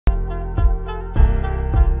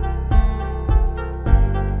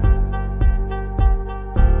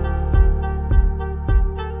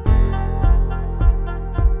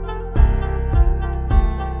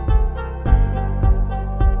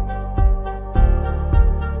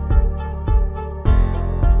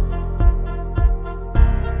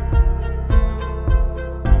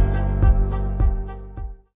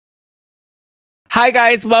Hi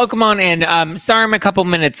guys, welcome on in. Sorry I'm a couple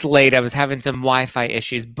minutes late. I was having some Wi-Fi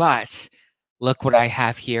issues, but look what I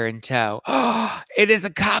have here in tow. It is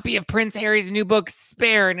a copy of Prince Harry's new book,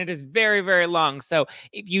 Spare, and it is very, very long. So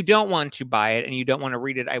if you don't want to buy it and you don't want to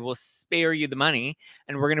read it, I will spare you the money.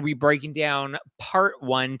 And we're going to be breaking down part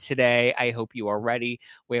 1 today. I hope you are ready.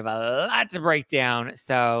 We have a lot to break down,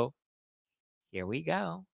 so here we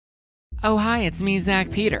go. Oh, hi, it's me,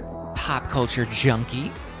 Zack Peter, pop culture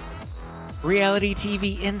junkie, reality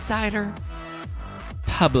TV insider,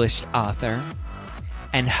 published author,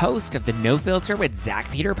 and host of the No Filter with Zack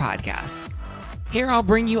Peter podcast. Here I'll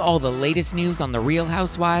bring you all the latest news on the Real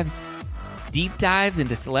Housewives, deep dives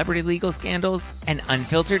into celebrity legal scandals, and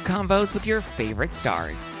unfiltered convos with your favorite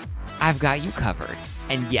stars. I've got you covered,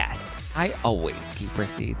 and yes, I always keep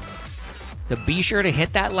receipts. So be sure to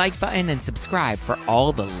hit that like button and subscribe for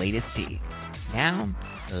all the latest tea. Now,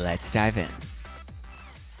 let's dive in.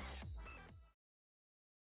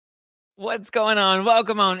 What's going on?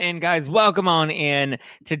 Welcome on in, guys. Welcome on in.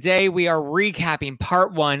 Today, we are recapping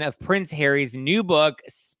part 1 of Prince Harry's new book,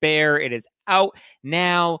 Spare. It is out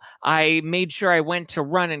now. I made sure I went to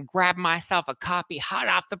run and grab myself a copy hot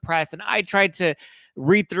off the press, and I tried to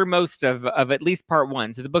read through most of at least part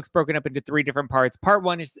 1. So the book's broken up into 3 different parts. Part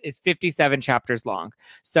 1 is 57 chapters long.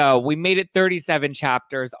 So we made it 37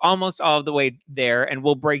 chapters, almost all of the way there, and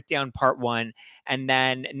we'll break down part 1. And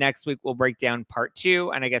then next week, we'll break down part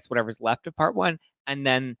 2, and I guess whatever's left of part 1. And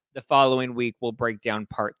then the following week, we'll break down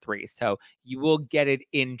part 3. So you will get it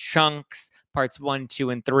in chunks, parts 1, 2,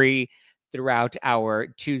 and 3, throughout our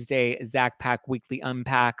Tuesday Zack Pack weekly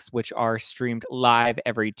unpacks, which are streamed live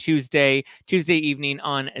every Tuesday evening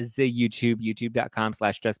on the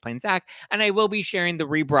youtube.com/justplainzack. And I will be sharing the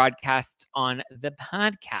rebroadcast on the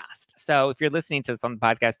podcast. So if you're listening to this on the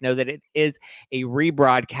podcast, know that it is a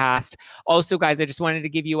rebroadcast. Also, guys, I just wanted to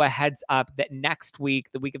give you a heads up that next week,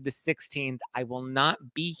 the week of the 16th, I will not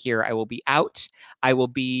be here. I will be out. I will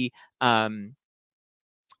be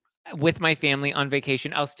with my family on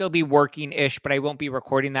vacation. I'll still be working-ish, but I won't be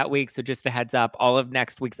recording that week. So just a heads up, all of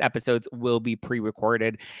next week's episodes will be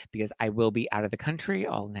pre-recorded because I will be out of the country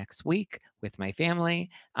all next week with my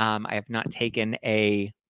family. I have not taken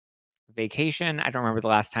a vacation. I don't remember the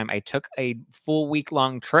last time I took a full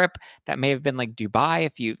week-long trip. That may have been like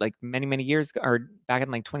Dubai, many years or back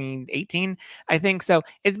in like 2018, I think. So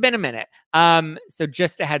it's been a minute. So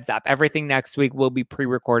just a heads up, everything next week will be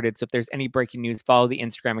pre-recorded. So if there's any breaking news, follow the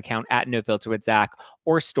Instagram account at No Filter with Zack,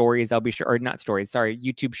 or stories. I'll be sure, or not stories, sorry,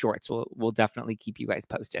 YouTube Shorts. We'll definitely keep you guys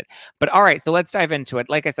posted. But all right, so let's dive into it.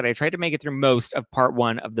 Like I said, I tried to make it through most of part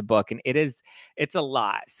 1 of the book, and it's a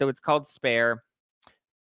lot. So it's called Spare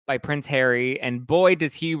by Prince Harry, and boy,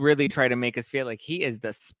 does he really try to make us feel like he is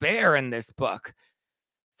the spare in this book.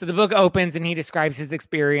 So the book opens and he describes his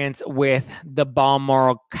experience with the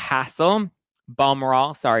Balmoral Castle.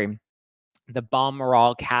 The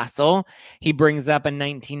Balmoral Castle. He brings up a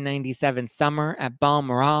 1997 summer at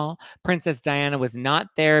Balmoral. Princess Diana was not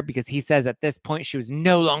there because he says at this point she was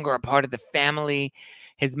no longer a part of the family.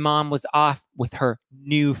 His mom was off with her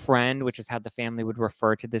new friend, which is how the family would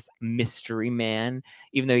refer to this mystery man,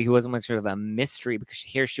 even though he wasn't much of a mystery because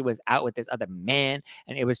here she was out with this other man,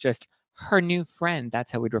 and it was just her new friend.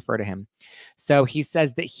 That's how we'd refer to him. So he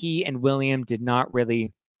says that he and William did not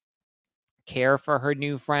really care for her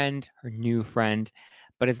new friend,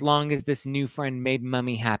 but as long as this new friend made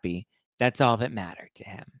Mummy happy, that's all that mattered to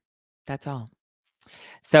him. That's all.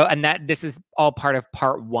 So, and this is all part of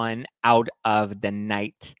part 1, Out of the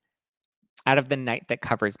Night That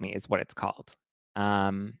Covers Me is what it's called.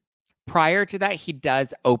 Prior to that, he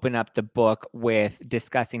does open up the book with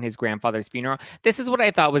discussing his grandfather's funeral. This is what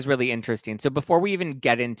I thought was really interesting. So before we even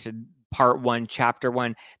get into part 1, chapter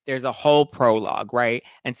 1, there's a whole prologue, right?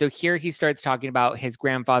 And so here he starts talking about his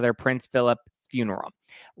grandfather, Prince Philip's funeral.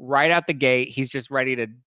 Right out the gate, he's just ready to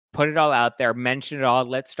put it all out there, mention it all.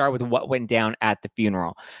 Let's start with what went down at the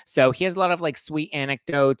funeral. So he has a lot of like sweet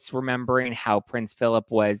anecdotes, remembering how Prince Philip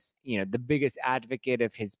was, the biggest advocate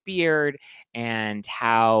of his beard, and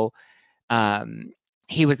how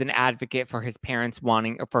he was an advocate for his parents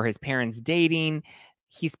dating.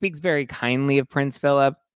 He speaks very kindly of Prince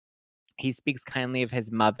Philip. He speaks kindly of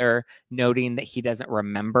his mother, noting that he doesn't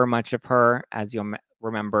remember much of her. As you'll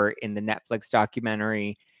remember in the Netflix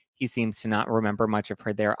documentary, he seems to not remember much of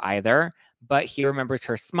her there either, but he remembers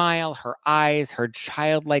her smile, her eyes, her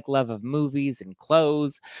childlike love of movies and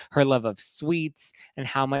clothes, her love of sweets, and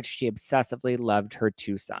how much she obsessively loved her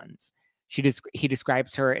 2 sons. He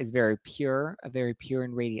describes her as very pure, a very pure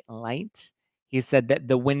and radiant light. He said that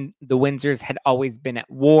the Windsors had always been at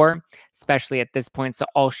war, especially at this point, so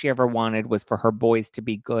all she ever wanted was for her boys to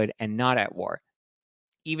be good and not at war.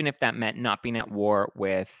 even if that meant not being at war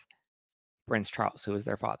with Prince Charles, who was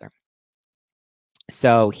their father.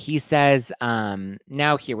 So he says,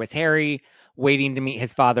 now here was Harry waiting to meet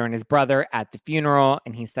his father and his brother at the funeral.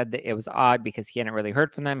 And he said that it was odd because he hadn't really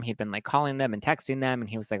heard from them. He'd been like calling them and texting them. And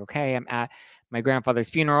he was like, okay, I'm at my grandfather's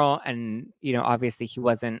funeral. And, obviously he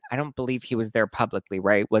wasn't, I don't believe he was there publicly,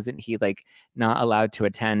 right? Wasn't he like not allowed to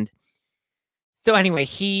attend? So anyway,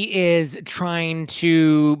 he is trying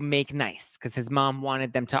to make nice because his mom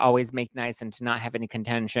wanted them to always make nice and to not have any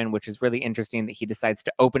contention, which is really interesting that he decides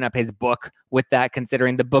to open up his book with that,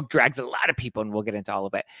 considering the book drags a lot of people, and we'll get into all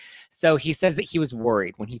of it. So he says that he was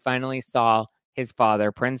worried when he finally saw his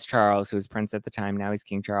father, Prince Charles, who was prince at the time, now he's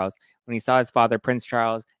King Charles, when he saw his father, Prince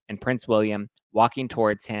Charles, and Prince William walking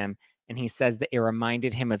towards him, and he says that it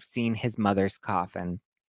reminded him of seeing his mother's coffin.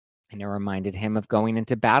 And it reminded him of going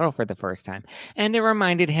into battle for the first time. And it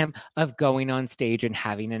reminded him of going on stage and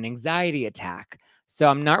having an anxiety attack. So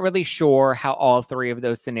I'm not really sure how all three of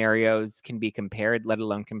those scenarios can be compared, let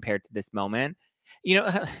alone compared to this moment.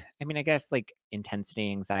 I guess like intensity,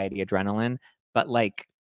 anxiety, adrenaline, but like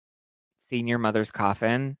seeing your mother's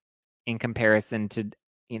coffin in comparison to,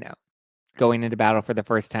 going into battle for the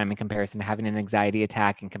first time, in comparison to having an anxiety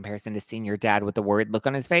attack, in comparison to seeing your dad with the worried look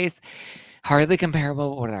on his face, hardly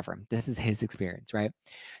comparable, whatever. This is his experience, right?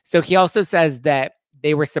 So he also says that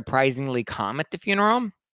they were surprisingly calm at the funeral,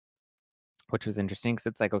 which was interesting because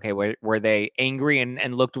it's like, okay, were they angry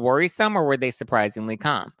and looked worrisome, or were they surprisingly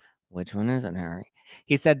calm? Which one is it, Harry?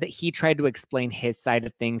 He said that he tried to explain his side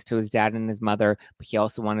of things to his dad and his mother, but he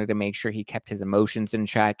also wanted to make sure he kept his emotions in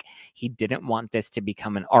check. He didn't want this to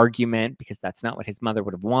become an argument because that's not what his mother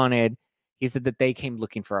would have wanted. He said that they came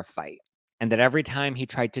looking for a fight and that every time he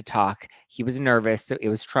tried to talk, he was nervous, so it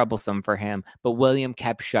was troublesome for him, but William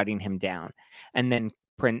kept shutting him down. And then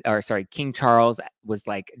King Charles was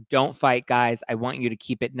like, don't fight, guys. I want you to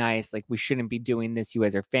keep it nice. Like, we shouldn't be doing this. You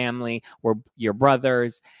guys are family. We're your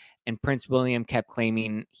brothers. And Prince William kept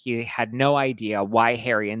claiming he had no idea why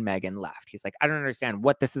Harry and Meghan left. He's like, I don't understand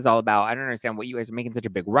what this is all about. I don't understand what you guys are making such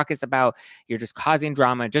a big ruckus about. You're just causing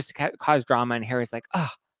drama, just to cause drama. And Harry's like,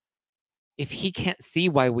 oh, if he can't see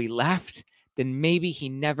why we left, then maybe he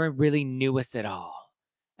never really knew us at all.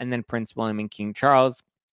 And then Prince William and King Charles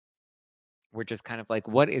were just kind of like,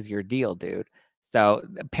 what is your deal, dude? So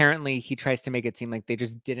apparently he tries to make it seem like they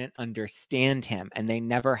just didn't understand him, and they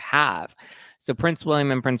never have. So Prince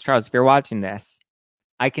William and Prince Charles, if you're watching this,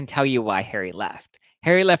 I can tell you why Harry left.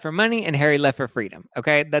 Harry left for money and Harry left for freedom.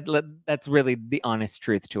 Okay. That's really the honest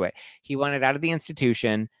truth to it. He wanted out of the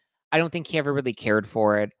institution. I don't think he ever really cared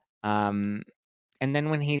for it. And then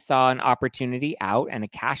when he saw an opportunity out and a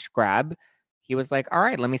cash grab, he was like, all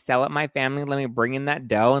right, let me sell up my family. Let me bring in that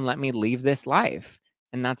dough and let me leave this life.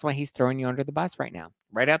 And that's why he's throwing you under the bus right now,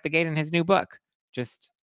 right out the gate in his new book.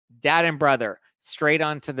 Just dad and brother straight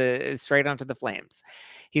onto the flames.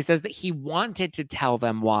 He says that he wanted to tell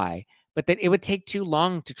them why, but that it would take too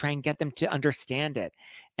long to try and get them to understand it,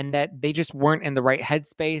 and that they just weren't in the right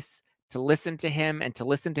headspace to listen to him and to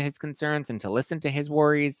listen to his concerns and to listen to his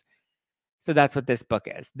worries. So that's what this book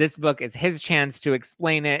is. This book is his chance to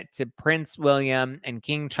explain it to Prince William and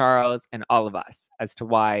King Charles and all of us as to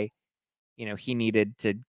why, he needed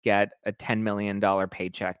to get a $10 million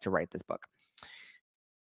paycheck to write this book.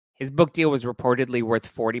 His book deal was reportedly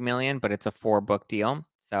worth $40 million, but it's a 4-book deal.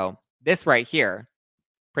 So this right here,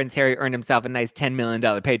 Prince Harry earned himself a nice $10 million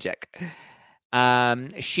paycheck.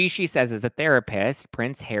 She says, as a therapist,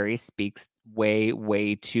 Prince Harry speaks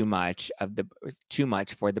way too much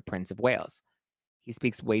for the Prince of Wales. He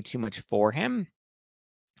speaks way too much for him.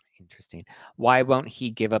 Interesting. Why won't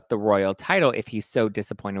he give up the royal title if he's so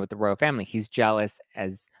disappointed with the royal family? He's jealous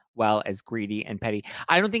as well as greedy and petty.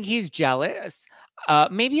 I don't think he's jealous.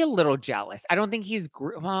 Maybe a little jealous. I don't think he's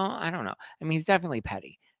well, I don't know. I mean, he's definitely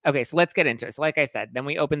petty. Okay, so let's get into it. So like I said, then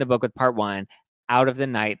we open the book with part 1, Out of the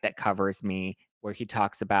Night That Covers Me, where he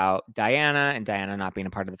talks about Diana and Diana not being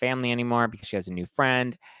a part of the family anymore because she has a new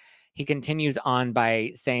friend. He continues on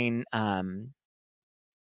by saying,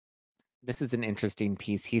 this is an interesting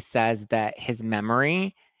piece. He says that his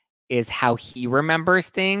memory is how he remembers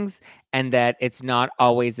things, and that it's not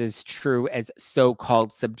always as true as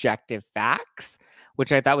so-called subjective facts,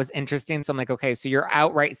 which I thought was interesting. So I'm like, okay, so you're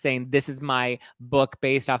outright saying this is my book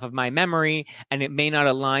based off of my memory, and it may not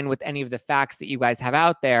align with any of the facts that you guys have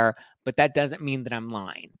out there, but that doesn't mean that I'm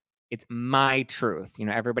lying. It's my truth.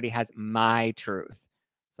 Everybody has my truth.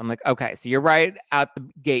 So I'm like, okay, so you're right out the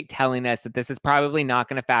gate telling us that this is probably not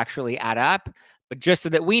going to factually add up, but just so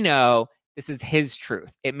that we know, this is his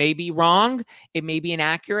truth. It may be wrong. It may be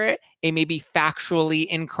inaccurate. It may be factually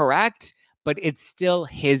incorrect, but it's still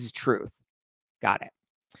his truth. Got it.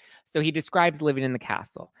 So he describes living in the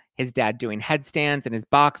castle. His dad doing headstands in his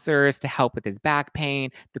boxers to help with his back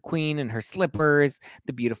pain, the queen in her slippers,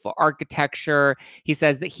 the beautiful architecture. He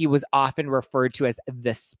says that he was often referred to as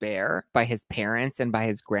the spare by his parents and by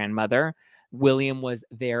his grandmother. William was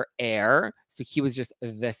their heir, so he was just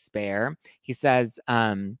the spare. He says,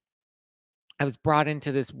 I was brought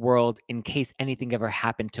into this world in case anything ever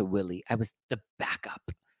happened to Willie. I was the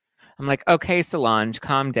backup. I'm like, okay, Solange,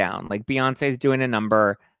 calm down. Like Beyonce's doing a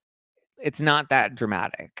number. It's not that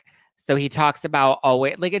dramatic. So he talks about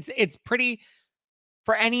always like it's pretty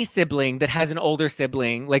for any sibling that has an older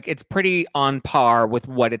sibling, like it's pretty on par with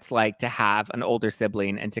what it's like to have an older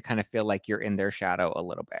sibling and to kind of feel like you're in their shadow a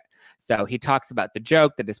little bit. So he talks about the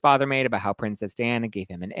joke that his father made about how Princess Diana gave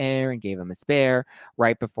him an heir and gave him a spare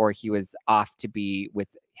right before he was off to be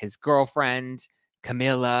with his girlfriend,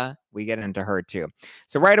 Camilla. We get into her too.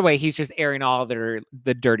 So right away, he's just airing all the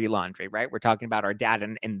dirty laundry, right? We're talking about our dad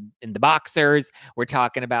in the boxers. We're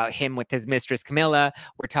talking about him with his mistress, Camilla.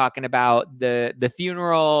 We're talking about the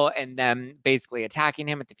funeral and them basically attacking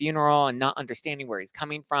him at the funeral and not understanding where he's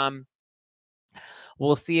coming from.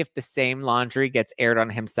 We'll see if the same laundry gets aired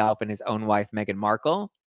on himself and his own wife, Meghan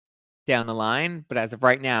Markle, down the line. But as of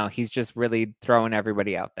right now, he's just really throwing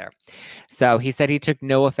everybody out there. So he said he took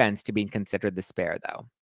no offense to being considered the spare, though.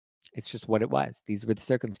 It's just what it was. These were the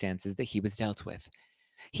circumstances that he was dealt with.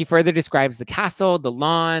 He further describes the castle, the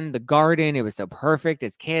lawn, the garden. It was so perfect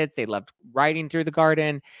as kids. They loved riding through the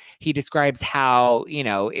garden. He describes how,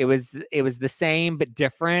 it was the same but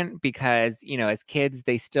different because, as kids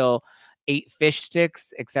they still ate fish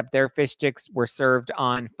sticks, except their fish sticks were served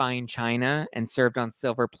on fine china and served on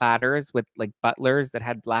silver platters with like butlers that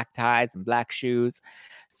had black ties and black shoes.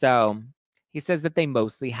 So, he says that they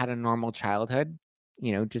mostly had a normal childhood,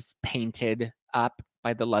 just painted up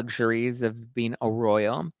by the luxuries of being a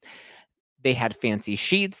royal. They had fancy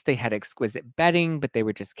sheets, they had exquisite bedding, but they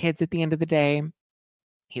were just kids at the end of the day.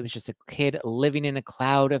 He was just a kid living in a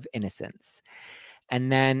cloud of innocence.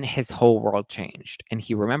 And then his whole world changed. And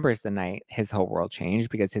he remembers the night his whole world changed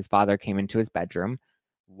because his father came into his bedroom,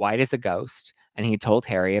 white as a ghost, and he told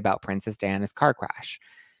Harry about Princess Diana's car crash.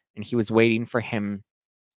 And he was waiting for him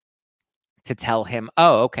to tell him,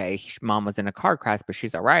 oh, okay, mom was in a car crash, but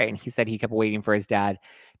she's all right. And he said he kept waiting for his dad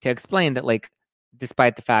to explain that, like,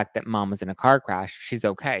 despite the fact that mom was in a car crash, she's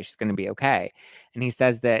okay. She's going to be okay. And he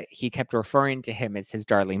says that he kept referring to him as his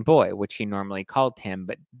darling boy, which he normally called him.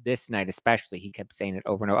 But this night, especially, he kept saying it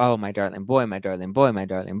over and over. Oh, my darling boy, my darling boy, my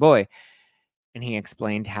darling boy. And he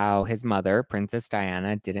explained how his mother, Princess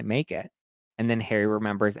Diana, didn't make it. And then Harry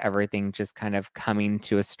remembers everything just kind of coming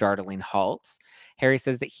to a startling halt. Harry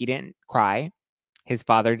says that he didn't cry. His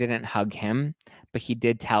father didn't hug him, but he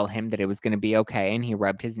did tell him that it was going to be okay, and he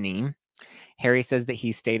rubbed his knee. Harry says that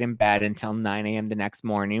he stayed in bed until 9 a.m. the next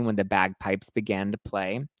morning when the bagpipes began to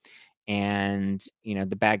play. And,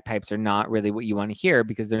 the bagpipes are not really what you want to hear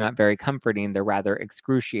because they're not very comforting. They're rather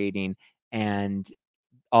excruciating. And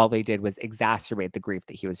all they did was exacerbate the grief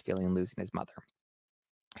that he was feeling losing his mother.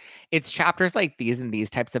 It's chapters like these and these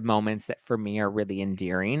types of moments that for me are really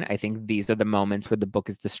endearing. I think these are the moments where the book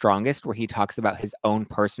is the strongest, where he talks about his own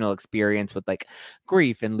personal experience with like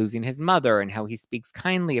grief and losing his mother and how he speaks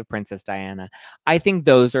kindly of Princess Diana. I think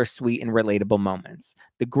those are sweet and relatable moments.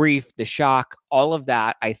 The grief, the shock, all of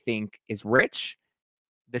that I think is rich.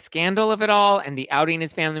 The scandal of it all and the outing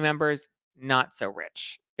his family members, not so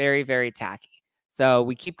rich. Very, very tacky. So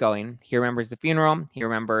we keep going. He remembers the funeral. He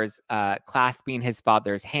remembers clasping his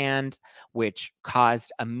father's hand, which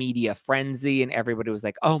caused a media frenzy. And everybody was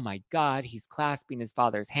like, oh my God, he's clasping his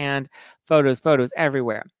father's hand. Photos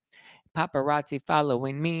everywhere. Paparazzi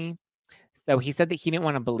following me. So he said that he didn't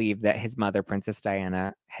want to believe that his mother, Princess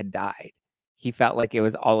Diana, had died. He felt like it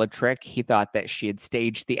was all a trick. He thought that she had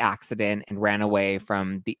staged the accident and ran away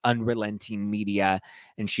from the unrelenting media,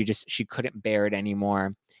 and she couldn't bear it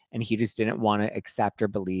anymore. And he just didn't want to accept or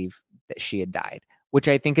believe that she had died, which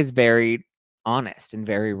I think is very honest and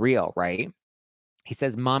very real, right? He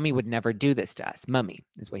says, Mommy would never do this to us. Mummy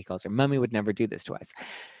is what he calls her. Mummy would never do this to us.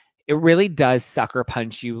 It really does sucker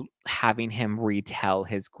punch you having him retell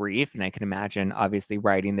his grief. And I can imagine, obviously,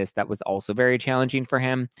 writing this, that was also very challenging for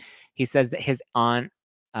him. He says that his aunt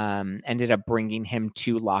ended up bringing him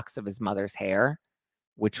 2 locks of his mother's hair,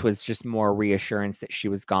 which was just more reassurance that she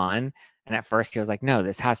was gone. And at first he was like, no,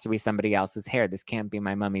 this has to be somebody else's hair. This can't be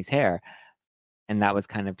my mummy's hair. And that was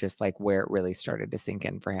kind of just like where it really started to sink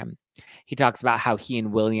in for him. He talks about how he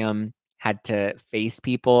and William had to face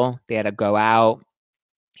people. They had to go out.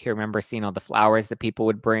 He remembers seeing all the flowers that people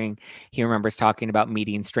would bring. He remembers talking about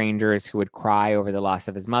meeting strangers who would cry over the loss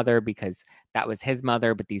of his mother because that was his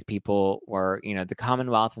mother, but these people were, the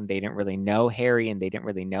Commonwealth, and they didn't really know Harry and they didn't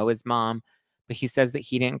really know his mom. But he says that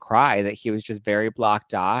he didn't cry, that he was just very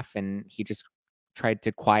blocked off and he just tried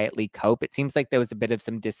to quietly cope. It seems like there was a bit of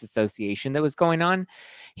some disassociation that was going on.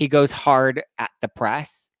 He goes hard at the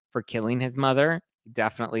press for killing his mother. He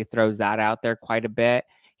definitely throws that out there quite a bit.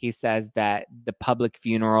 He says that the public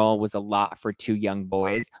funeral was a lot for two young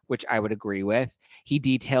boys, which I would agree with. He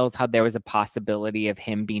details how there was a possibility of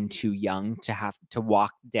him being too young to have to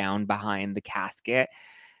walk down behind the casket.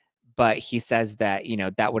 But he says that,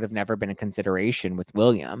 that would have never been a consideration with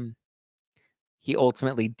William. He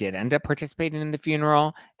ultimately did end up participating in the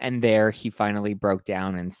funeral, and there he finally broke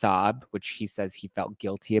down and sobbed, which he says he felt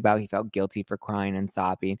guilty about. He felt guilty for crying and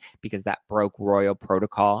sobbing because that broke royal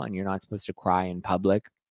protocol, and you're not supposed to cry in public.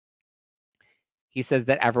 He says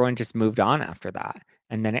that everyone just moved on after that.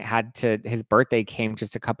 And then his birthday came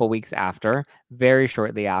just a couple weeks after, very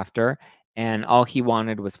shortly after. And all he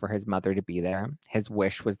wanted was for his mother to be there. His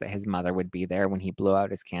wish was that his mother would be there when he blew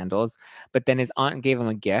out his candles. But then his aunt gave him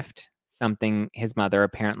a gift, something his mother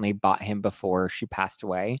apparently bought him before she passed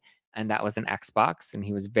away. And that was an Xbox. And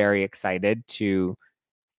he was very excited to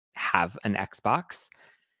have an Xbox.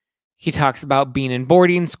 He talks about being in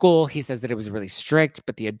boarding school. He says that it was really strict,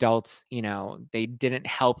 but the adults, they didn't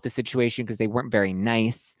help the situation because they weren't very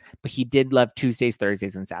nice. But he did love Tuesdays,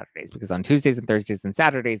 Thursdays, and Saturdays because on Tuesdays and Thursdays and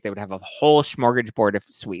Saturdays, they would have a whole smorgasbord of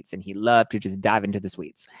sweets, and he loved to just dive into the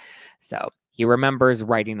sweets. So he remembers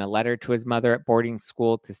writing a letter to his mother at boarding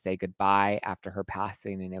school to say goodbye after her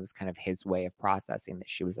passing, and it was kind of his way of processing that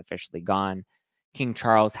she was officially gone. King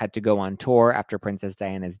Charles had to go on tour after Princess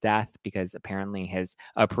Diana's death because apparently his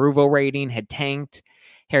approval rating had tanked.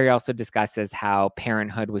 Harry also discusses how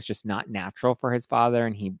parenthood was just not natural for his father,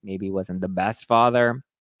 and he maybe wasn't the best father.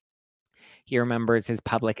 He remembers his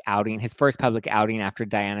first public outing after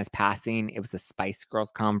Diana's passing. It was a Spice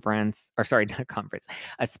Girls conference, or sorry, not a conference,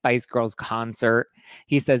 a Spice Girls concert.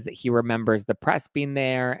 He says that he remembers the press being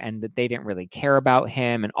there and that they didn't really care about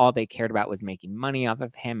him, and all they cared about was making money off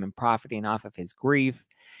of him and profiting off of his grief.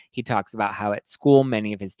 He talks about how at school,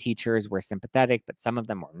 many of his teachers were sympathetic, but some of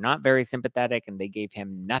them were not very sympathetic, and they gave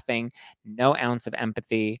him nothing, no ounce of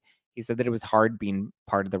empathy. He said that it was hard being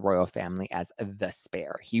part of the royal family as the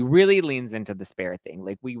spare. He really leans into the spare thing.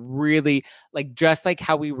 Like we really, just like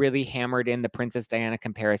how we really hammered in the Princess Diana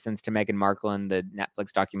comparisons to Meghan Markle in the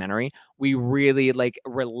Netflix documentary, we really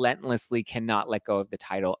relentlessly cannot let go of the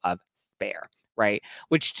title of spare, right?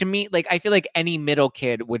 Which to me, I feel like any middle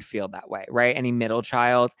kid would feel that way, right? Any middle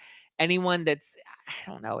child, anyone that's, I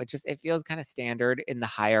don't know, it feels kind of standard in the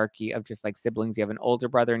hierarchy of just siblings. You have an older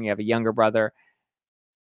brother and you have a younger brother.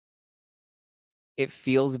 It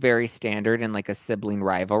feels very standard in a sibling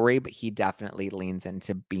rivalry, but he definitely leans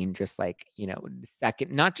into being just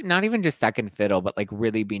second, not even just second fiddle, but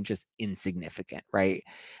really being just insignificant, right?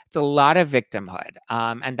 It's a lot of victimhood.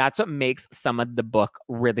 And that's what makes some of the book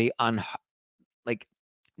really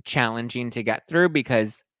challenging to get through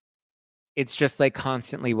because it's just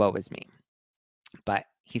constantly woe is me. But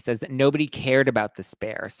he says that nobody cared about the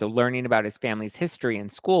spare, so learning about his family's history in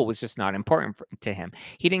school was just not important to him.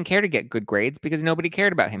 He didn't care to get good grades because nobody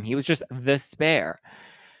cared about him. He was just the spare.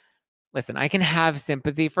 Listen, I can have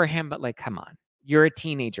sympathy for him, but come on. You're a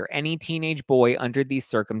teenager. Any teenage boy under these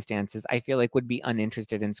circumstances, I feel would be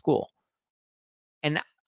uninterested in school. And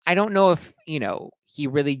I don't know if, he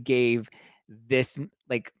really gave this,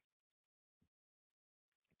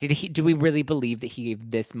 do we really believe that he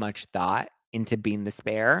gave this much thought into being the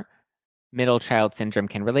spare? Middle child syndrome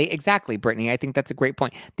can relate. Exactly, Brittany. I think that's a great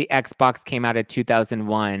point. The Xbox came out in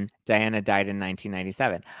 2001. Diana died in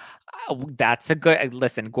 1997. That's a good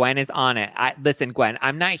listen. Gwen is on it. Listen, Gwen,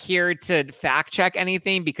 I'm not here to fact check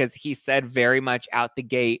anything because he said very much out the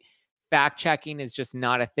gate, fact checking is just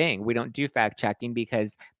not a thing. We don't do fact checking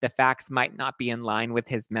because the facts might not be in line with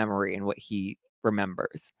his memory and what he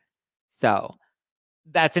remembers. So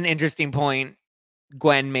that's an interesting point.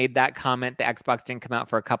 Gwen made that comment. The Xbox didn't come out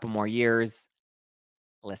for a couple more years.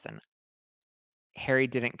 Listen, Harry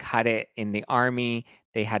didn't cut it in the army.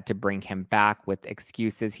 They had to bring him back with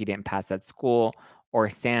excuses. He didn't pass at school or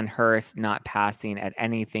Sandhurst not passing at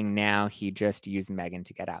anything now. He just used Meghan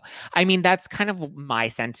to get out. I mean, that's kind of my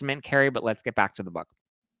sentiment, Carrie, but let's get back to the book.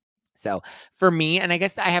 So for me, and I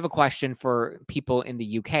guess I have a question for people in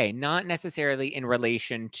the UK, not necessarily in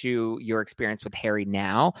relation to your experience with Harry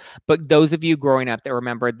now, but those of you growing up that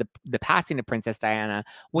remember the passing of Princess Diana,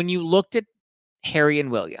 when you looked at Harry and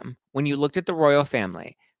William, when you looked at the royal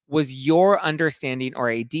family, was your understanding or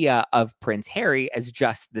idea of Prince Harry as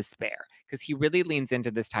just the spare? Because he really leans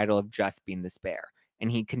into this title of just being the spare.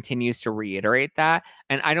 And he continues to reiterate that.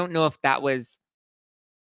 And I don't know if that was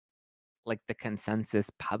like the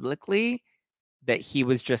consensus publicly that he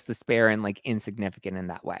was just the spare and like insignificant in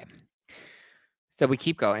that way. So we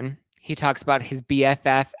keep going. He talks about his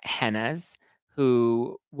BFF, Hennes,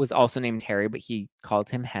 who was also named Harry, but he called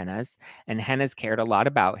him Hennes. And Hennes cared a lot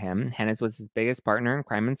about him. Hennes was his biggest partner in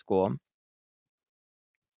crime in school.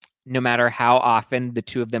 No matter how often the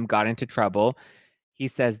two of them got into trouble, he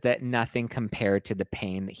says that nothing compared to the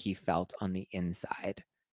pain that he felt on the inside.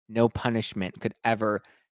 No punishment could ever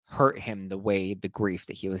hurt him the way the grief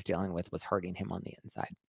that he was dealing with was hurting him on the inside.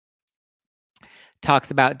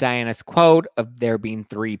 Talks about Diana's quote of there being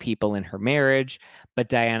 3 people in her marriage, but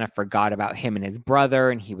Diana forgot about him and his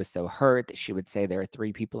brother, and he was so hurt that she would say there are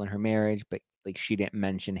 3 people in her marriage, but like she didn't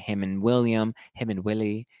mention him and William, him and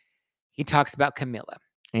Willie. He talks about Camilla,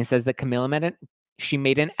 and he says that she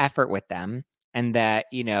made an effort with them, and that,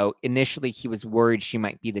 you know, initially he was worried she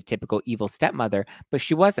might be the typical evil stepmother, but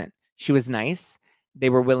she wasn't. She was nice.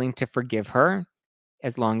 They were willing to forgive her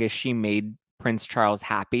as long as she made Prince Charles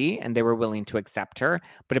happy, and they were willing to accept her.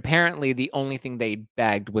 But apparently the only thing they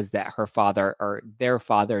begged was that her father or their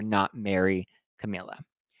father not marry Camilla,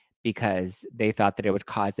 because they thought that it would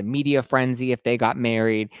cause a media frenzy if they got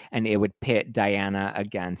married, and it would pit Diana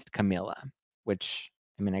against Camilla, which,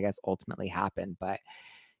 I mean, I guess ultimately happened. But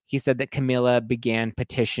he said that Camilla began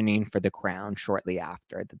petitioning for the crown shortly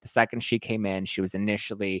after, that the second she came in, she was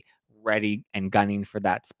initially ready and gunning for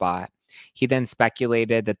that spot. He then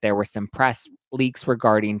speculated that there were some press leaks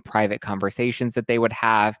regarding private conversations that they would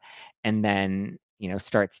have, and then, you know,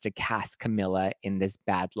 starts to cast Camilla in this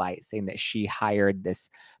bad light, saying that she hired this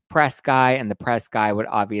press guy, and the press guy would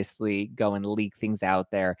obviously go and leak things out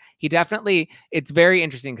there. He definitely, it's very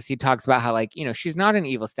interesting because he talks about how, like, you know, she's not an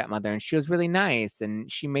evil stepmother and she was really nice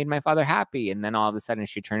and she made my father happy. And then all of a sudden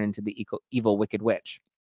she turned into the evil wicked witch.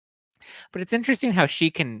 But it's interesting how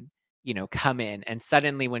she can, you know, come in, and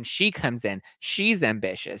suddenly when she comes in, she's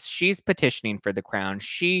ambitious. She's petitioning for the crown.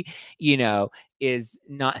 She, you know, is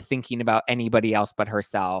not thinking about anybody else but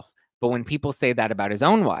herself. But when people say that about his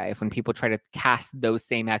own wife, when people try to cast those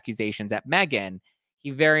same accusations at Meghan, he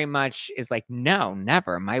very much is like, no,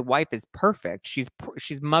 never. My wife is perfect. She's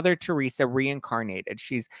Mother Teresa reincarnated.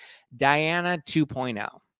 She's Diana 2.0.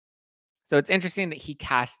 So it's interesting that he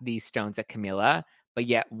cast these stones at Camilla, but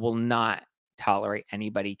yet will not tolerate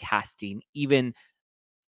anybody casting even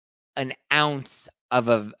an ounce of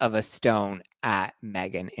a stone at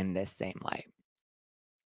Meghan in this same light.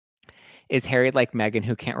 Is Harry like Meghan,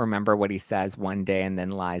 who can't remember what he says one day and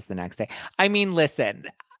then lies the next day? I mean, listen,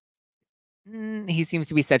 he seems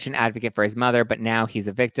to be such an advocate for his mother, but now he's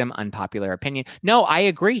a victim. Unpopular opinion. No, I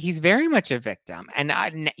agree. He's very much a victim,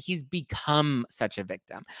 and he's become such a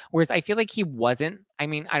victim. Whereas I feel like he wasn't. I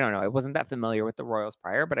mean, I don't know. I wasn't that familiar with the royals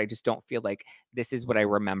prior, but I just don't feel like this is what I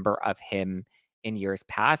remember of him in years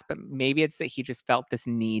past. But maybe it's that he just felt this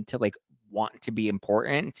need to like want to be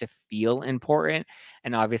important, to feel important.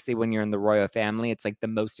 And obviously, when you're in the royal family, it's like the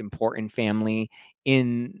most important family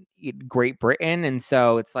in Great Britain, and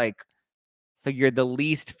so it's like, so you're the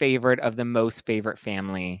least favorite of the most favorite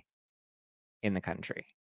family in the country.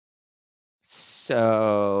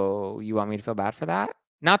 So you want me to feel bad for that?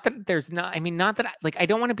 Not that there's not, I mean, not that like, I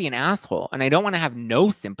don't want to be an asshole and I don't want to have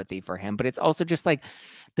no sympathy for him, but it's also just like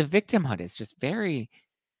the victimhood is just very,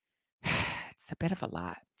 it's a bit of a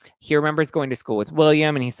lot. He remembers going to school with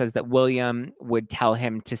William, and he says that William would tell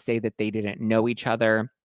him to say that they didn't know each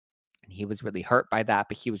other. And he was really hurt by that,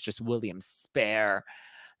 but he was just William's spare.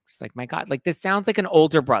 Just like, my God, like this sounds like an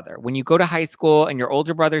older brother. When you go to high school and your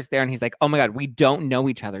older brother's there and he's like, oh my God, we don't know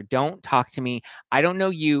each other. Don't talk to me. I don't know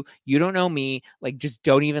you. You don't know me. Like, just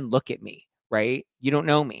don't even look at me. Right? You don't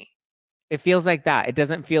know me. It feels like that. It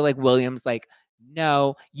doesn't feel like William's like,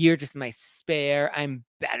 no, you're just my spare. I'm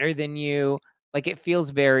better than you. Like, it feels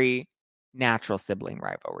very natural sibling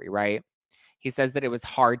rivalry, right? He says that it was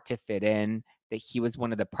hard to fit in, that he was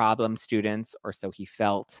one of the problem students, or so he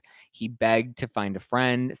felt. He begged to find a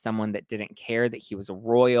friend, someone that didn't care that he was a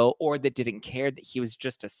royal, or that didn't care that he was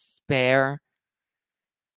just a spare.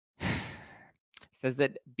 Says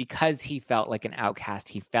that because he felt like an outcast,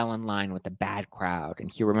 he fell in line with a bad crowd, and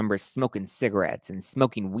he remembers smoking cigarettes and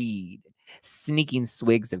smoking weed, sneaking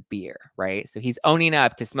swigs of beer, right? So he's owning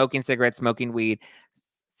up to smoking cigarettes, smoking weed,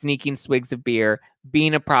 sneaking swigs of beer,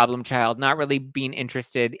 being a problem child, not really being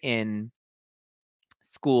interested in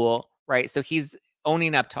school, right? So he's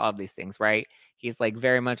owning up to all of these things, right? He's like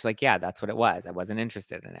very much like, yeah, that's what it was. I wasn't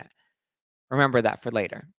interested in it. Remember that for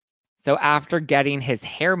later. So after getting his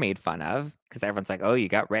hair made fun of, because everyone's like, oh, you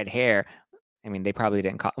got red hair. I mean, they probably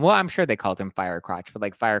didn't call, well, I'm sure they called him Fire Crotch, but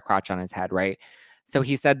like Fire Crotch on his head, right? So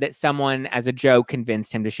he said that someone, as a joke,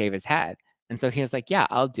 convinced him to shave his head. And so he was like, yeah,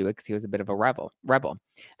 I'll do it because he was a bit of a rebel.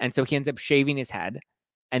 And so he ends up shaving his head.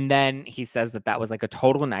 And then he says that that was like a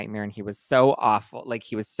total nightmare and he was so awful. Like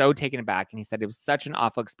he was so taken aback. And he said it was such an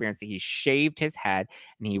awful experience that he shaved his head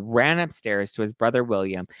and he ran upstairs to his brother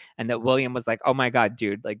William. And that William was like, oh my God,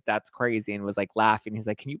 dude, like that's crazy. And was like laughing. He's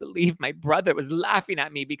like, can you believe my brother was laughing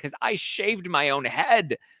at me because I shaved my own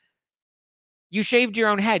head? You shaved your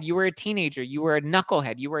own head. You were a teenager. You were a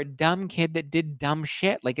knucklehead. You were a dumb kid that did dumb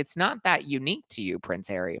shit. Like it's not that unique to you, Prince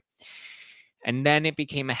Harry. And then it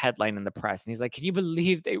became a headline in the press. And he's like, can you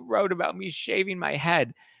believe they wrote about me shaving my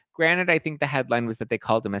head? Granted, I think the headline was that they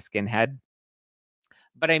called him a skinhead.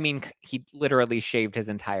 But I mean, he literally shaved his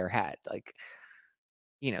entire head. Like,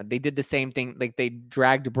 you know, they did the same thing. Like they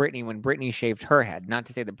dragged Britney when Britney shaved her head. Not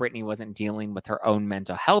to say that Britney wasn't dealing with her own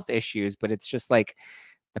mental health issues, but it's just like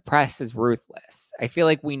the press is ruthless. I feel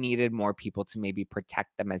like we needed more people to maybe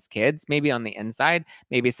protect them as kids, maybe on the inside,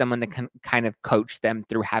 maybe someone that can kind of coach them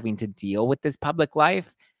through having to deal with this public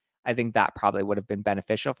life. I think that probably would have been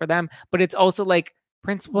beneficial for them. But it's also like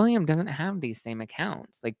Prince William doesn't have these same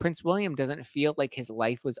accounts. Like Prince William doesn't feel like his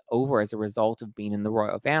life was over as a result of being in the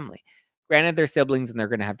royal family. Granted, they're siblings and they're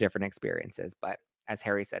going to have different experiences, but as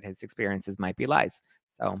Harry said, his experiences might be lies.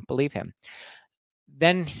 So believe him.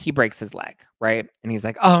 Then he breaks his leg, right? And he's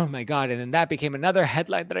like, oh my God. And then that became another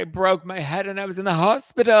headline that I broke my head and I was in the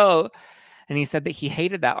hospital. And he said that he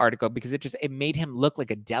hated that article because it made him look like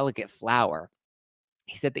a delicate flower.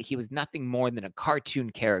 He said that he was nothing more than a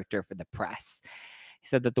cartoon character for the press. He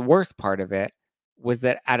said that the worst part of it was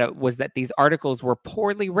that these articles were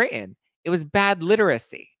poorly written. It was bad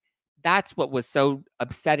literacy. That's what was so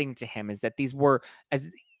upsetting to him, is that these were, as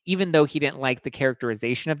even though he didn't like the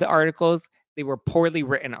characterization of the articles, they were poorly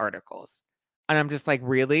written articles. And I'm just like,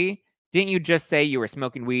 really? Didn't you just say you were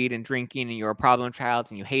smoking weed and drinking and you were a problem child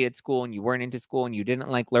and you hated school and you weren't into school and you didn't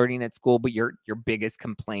like learning at school, but your biggest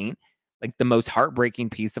complaint, like the most heartbreaking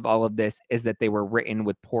piece of all of this, is that they were written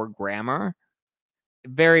with poor grammar?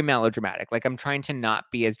 Very melodramatic. Like I'm trying to not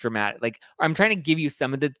be as dramatic. Like I'm trying to give you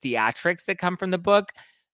some of the theatrics that come from the book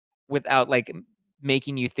without like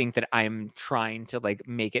making you think that I'm trying to like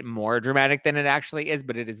make it more dramatic than it actually is,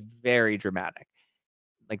 but it is very dramatic.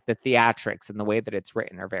 Like the theatrics and the way that it's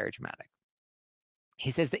written are very dramatic.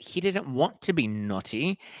 He says that he didn't want to be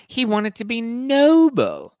naughty. He wanted to be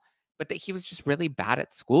noble, but that he was just really bad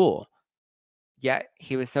at school. Yet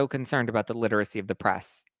he was so concerned about the literacy of the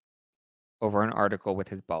press over an article with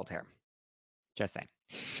his bald hair. Just saying.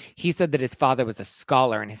 He said that his father was a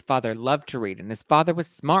scholar and his father loved to read and his father was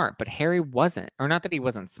smart, but Harry wasn't. Or not that he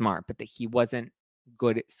wasn't smart, but that he wasn't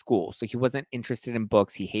good at school. So he wasn't interested in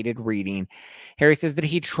books. He hated reading. Harry says that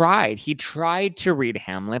he tried. He tried to read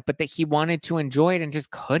Hamlet, but that he wanted to enjoy it and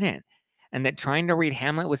just couldn't. And that trying to read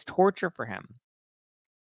Hamlet was torture for him.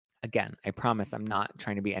 Again, I promise I'm not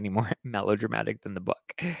trying to be any more melodramatic than the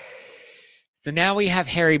book. So now we have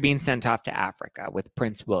Harry being sent off to Africa with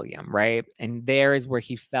Prince William, right? And there is where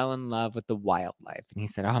he fell in love with the wildlife. And he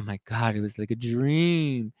said, oh my God, it was like a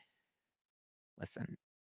dream. Listen,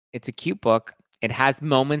 it's a cute book. It has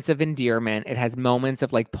moments of endearment. It has moments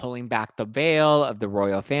of like pulling back the veil of the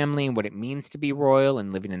royal family and what it means to be royal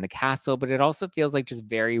and living in the castle. But it also feels like just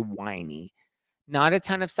very whiny. Not a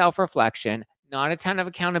ton of self-reflection, not a ton of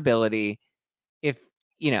accountability. If,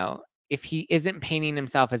 you know, if he isn't painting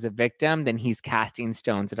himself as a victim, then he's casting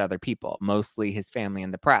stones at other people, mostly his family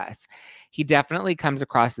and the press. He definitely comes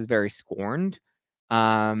across as very scorned.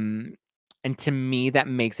 And to me, that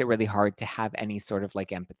makes it really hard to have any sort of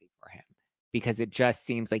like empathy for him, because it just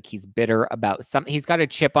seems like he's bitter about something. He's got a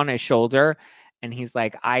chip on his shoulder and he's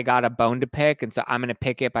like, I got a bone to pick. And so I'm going to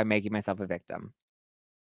pick it by making myself a victim.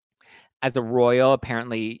 As a royal,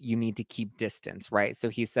 apparently you need to keep distance, right? So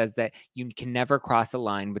he says that you can never cross a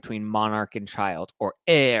line between monarch and child or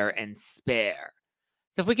heir and spare.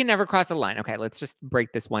 So if we can never cross a line, okay, let's just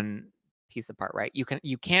break this one piece apart, right?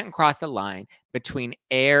 You can't cross a line between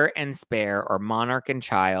heir and spare or monarch and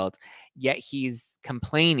child, yet he's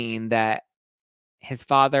complaining that his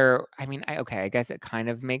father, I mean, I guess it kind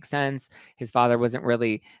of makes sense. His father wasn't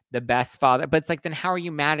really the best father, but it's like, then how are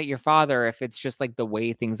you mad at your father if it's just like the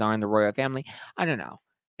way things are in the royal family? I don't know.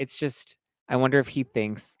 It's just, I wonder if he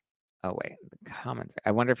thinks, oh wait, the comments.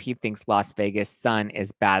 I wonder if he thinks Las Vegas son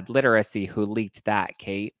is bad literacy. Who leaked that,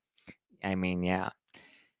 Kate? I mean, yeah.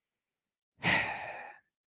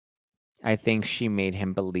 I think she made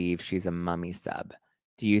him believe she's a mummy sub.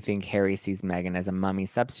 Do you think Harry sees Meghan as a mummy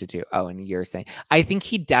substitute? Oh, and you're saying, I think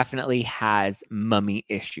he definitely has mummy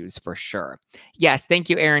issues for sure. Yes, thank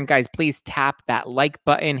you, Aaron. Guys, please tap that like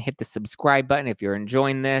button, hit the subscribe button if you're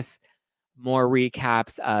enjoying this. More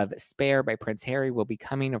recaps of Spare by Prince Harry will be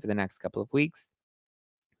coming over the next couple of weeks.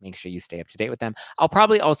 Make sure you stay up to date with them. I'll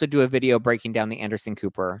probably also do a video breaking down the Anderson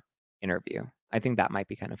Cooper interview. I think that might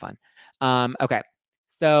be kind of fun. Okay,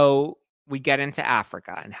 so we get into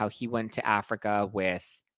Africa and how he went to Africa with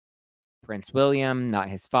Prince William, not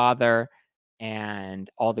his father, and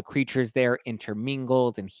all the creatures there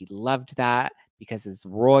intermingled, and he loved that because it's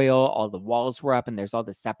royal. All the walls were up, and there's all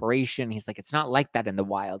the separation. He's like, it's not like that in the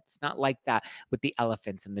wild. It's not like that with the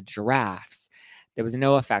elephants and the giraffes. There was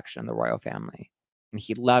no affection in the royal family, and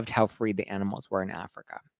he loved how free the animals were in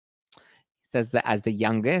Africa. He says that as the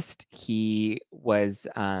youngest, he was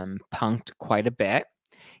punked quite a bit.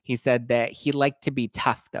 He said that he liked to be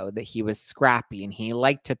tough, though, that he was scrappy and he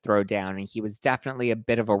liked to throw down, and he was definitely a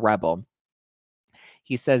bit of a rebel.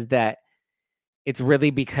 He says that it's really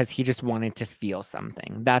because he just wanted to feel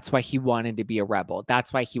something. That's why he wanted to be a rebel.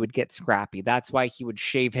 That's why he would get scrappy. That's why he would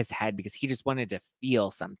shave his head, because he just wanted to feel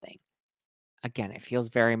something. Again, it feels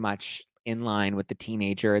very much in line with the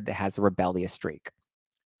teenager that has a rebellious streak.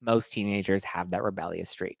 Most teenagers have that rebellious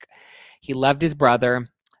streak. He loved his brother,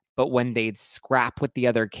 but when they'd scrap with the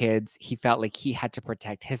other kids, he felt like he had to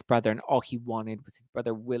protect his brother, and all he wanted was his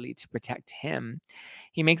brother Willie to protect him.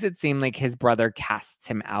 He makes it seem like his brother casts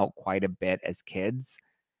him out quite a bit as kids.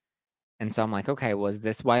 And so I'm like, okay, was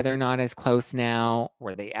this why they're not as close now?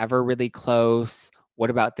 Were they ever really close? What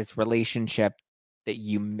about this relationship that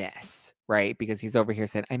you miss, right? Because he's over here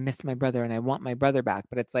saying, I miss my brother and I want my brother back.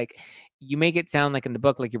 But it's like, you make it sound like in the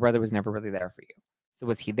book, like your brother was never really there for you. So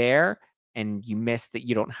was he there and you miss that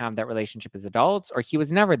you don't have that relationship as adults, or he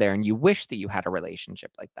was never there and you wish that you had a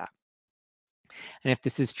relationship like that? And if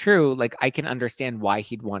this is true, like, I can understand why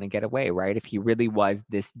he'd want to get away, right? If he really was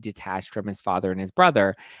this detached from his father and his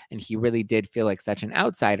brother, and he really did feel like such an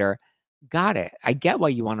outsider, got it. I get why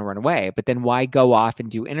you want to run away, but then why go off and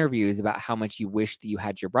do interviews about how much you wish that you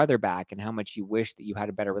had your brother back and how much you wish that you had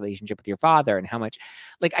a better relationship with your father and how much,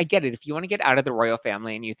 like, I get it. If you want to get out of the royal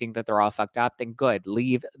family and you think that they're all fucked up, then good,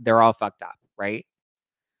 leave. They're all fucked up, right?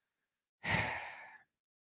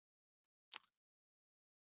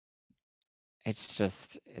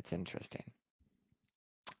 It's interesting.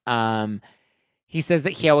 He says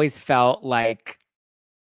that he always felt like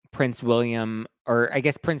Prince William, or I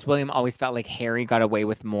guess Prince William always felt like Harry got away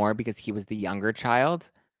with more because he was the younger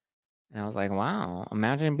child. And I was like, wow,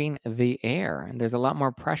 imagine being the heir. And there's a lot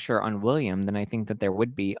more pressure on William than I think that there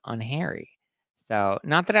would be on Harry. So,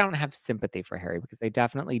 not that I don't have sympathy for Harry, because I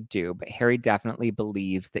definitely do, but Harry definitely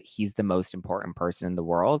believes that he's the most important person in the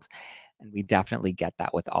world. And we definitely get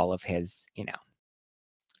that with all of his,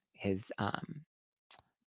 his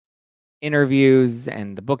interviews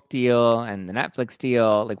and the book deal and the Netflix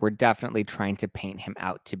deal. Like, we're definitely trying to paint him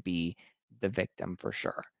out to be the victim for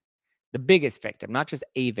sure. The biggest victim, not just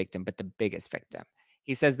a victim, but the biggest victim.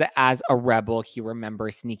 He says that as a rebel, he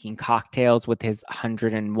remembers sneaking cocktails with his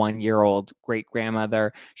 101-year-old great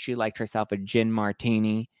grandmother. She liked herself a gin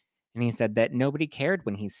martini. And he said that nobody cared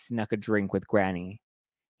when he snuck a drink with Granny.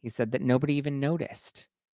 He said that nobody even noticed.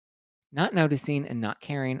 Not noticing and not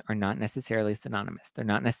caring are not necessarily synonymous. They're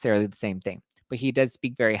not necessarily the same thing. But he does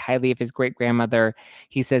speak very highly of his great grandmother.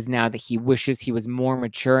 He says now that he wishes he was more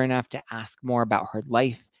mature enough to ask more about her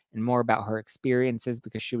life and more about her experiences,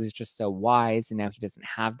 because she was just so wise, and now he doesn't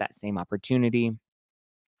have that same opportunity.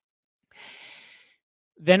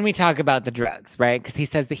 Then we talk about the drugs, right? Because he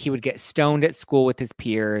says that he would get stoned at school with his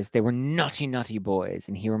peers. They were naughty, naughty boys.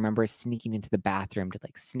 And he remembers sneaking into the bathroom to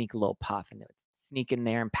like sneak a little puff, and they would sneak in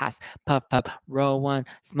there and pass, puff, puff, roll one,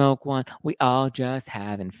 smoke one. We all just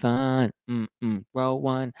having fun. Roll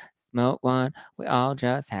one, smoke one. We all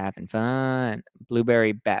just having fun.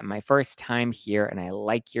 Blueberry Bet, my first time here, and I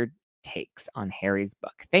like your takes on Harry's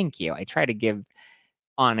book. Thank you. I try to give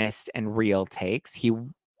honest and real takes. He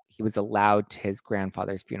was allowed to his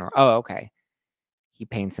grandfather's funeral. Oh, okay. He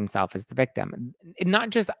paints himself as the victim. And not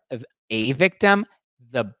just a victim,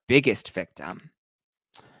 the biggest victim.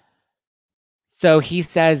 So he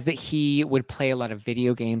says that he would play a lot of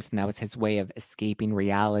video games, and that was his way of escaping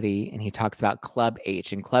reality. And he talks about Club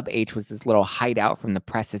H, and Club H was his little hideout from the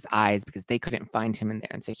press's eyes because they couldn't find him in there.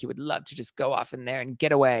 And so he would love to just go off in there and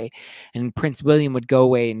get away. And Prince William would go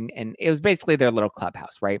away, and it was basically their little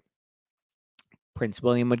clubhouse, right? Prince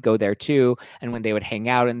William would go there too. And when they would hang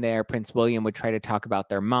out in there, Prince William would try to talk about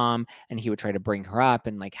their mom, and he would try to bring her up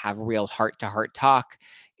and like have real heart to heart talk.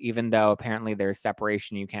 even though apparently there's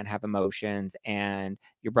separation, you can't have emotions, and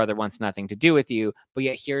your brother wants nothing to do with you. But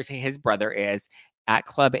yet here's his brother is at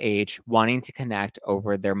club age wanting to connect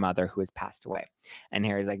over their mother who has passed away. And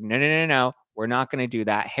Harry's like, no, no, no, no, we're not going to do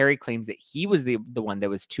that. Harry claims that he was the one that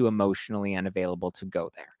was too emotionally unavailable to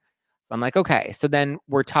go there. So I'm like, okay, so then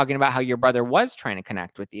we're talking about how your brother was trying to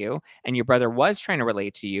connect with you and your brother was trying to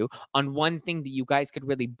relate to you on one thing that you guys could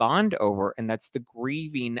really bond over, and that's the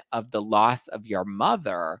grieving of the loss of your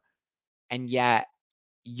mother, and yet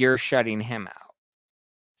you're shutting him out.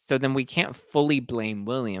 So then we can't fully blame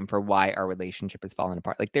William for why our relationship has fallen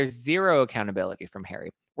apart. Like there's zero accountability from Harry.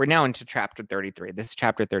 We're now into chapter 33. This is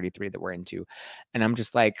chapter 33 that we're into. And I'm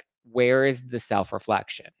just like, where is the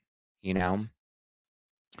self-reflection? You know?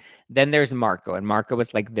 Then there's Marco, and Marco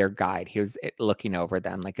was like their guide. He was looking over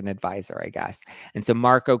them like an advisor, I guess. And so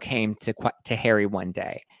Marco came to Harry one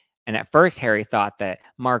day. And at first, Harry thought that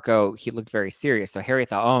Marco, he looked very serious. So Harry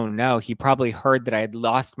thought, oh no, he probably heard that I had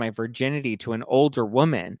lost my virginity to an older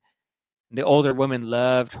woman. The older woman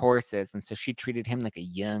loved horses, and so she treated him like a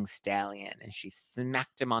young stallion, and she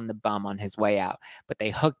smacked him on the bum on his way out. But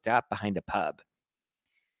they hooked up behind a pub.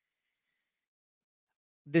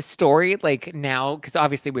 The story, like, now, because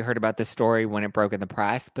obviously we heard about the story when it broke in the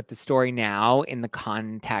press, but the story now in the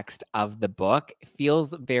context of the book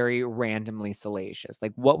feels very randomly salacious.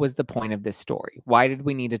 Like, what was the point of this story? Why did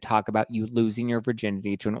we need to talk about you losing your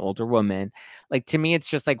virginity to an older woman? Like, to me, it's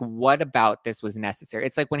just like, what about this was necessary?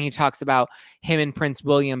 It's like when he talks about him and Prince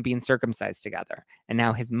William being circumcised together, and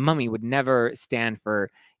now his mummy would never stand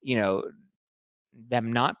for, you know,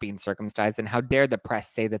 them not being circumcised, and how dare the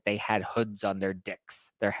press say that they had hoods on their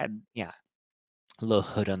dicks. Their head, yeah, a little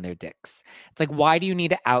hood on their dicks. It's like, why do you need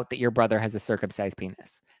to out that your brother has a circumcised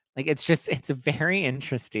penis? Like, it's very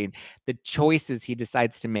interesting the choices he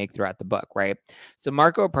decides to make throughout the book, right? So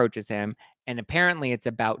Marco approaches him, and apparently it's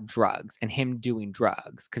about drugs and him doing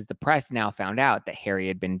drugs because the press now found out that Harry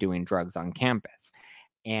had been doing drugs on campus.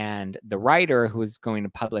 And the writer who was going to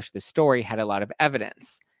publish the story had a lot of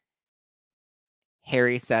evidence.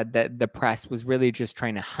 Harry said that the press was really just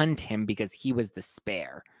trying to hunt him because he was the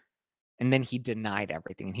spare. And then he denied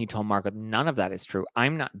everything. And he told Margaret, none of that is true.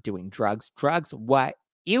 I'm not doing drugs. Drugs? What?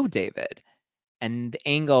 You, David. And the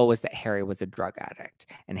angle was that Harry was a drug addict.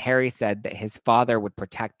 And Harry said that his father would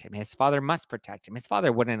protect him. His father must protect him. His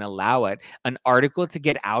father wouldn't allow it. An article to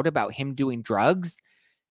get out about him doing drugs,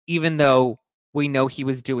 even though we know he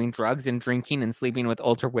was doing drugs and drinking and sleeping with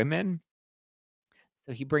older women.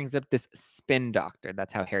 So he brings up this spin doctor.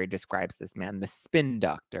 That's how Harry describes this man, the spin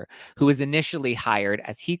doctor, who was initially hired,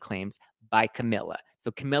 as he claims, by Camilla. So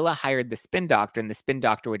Camilla hired the spin doctor, and the spin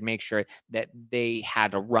doctor would make sure that they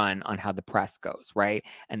had a run on how the press goes, right?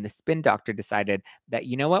 And the spin doctor decided that,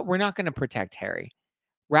 you know what, we're not going to protect Harry.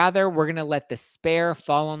 Rather, we're going to let the spare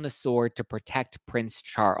fall on the sword to protect Prince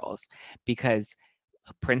Charles, because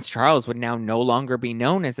Prince Charles would now no longer be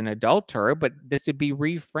known as an adulterer, but this would be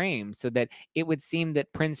reframed so that it would seem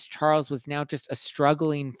that Prince Charles was now just a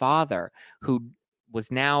struggling father who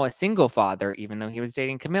was now a single father, even though he was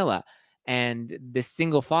dating Camilla. And this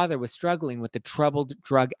single father was struggling with the troubled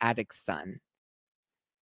drug addict son.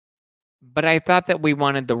 But I thought that we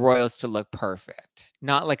wanted the royals to look perfect,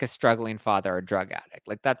 not like a struggling father or drug addict.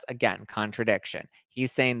 Like, that's, again, contradiction.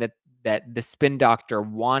 He's saying that the spin doctor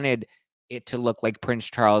wanted it to look like Prince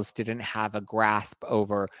Charles didn't have a grasp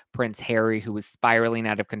over Prince Harry, who was spiraling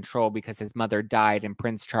out of control because his mother died, and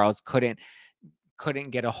Prince Charles couldn't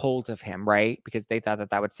get a hold of him, right? Because they thought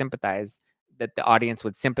that would sympathize, that the audience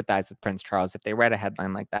would sympathize with Prince Charles if they read a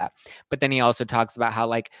headline like that. But then he also talks about how,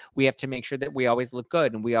 like, we have to make sure that we always look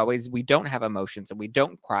good, and we don't have emotions, and we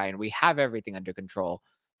don't cry, and we have everything under control.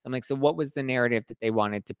 So I'm like, so what was the narrative that they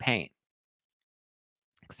wanted to paint?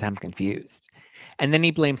 Because I'm confused. And then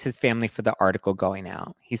he blames his family for the article going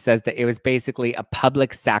out. He says that it was basically a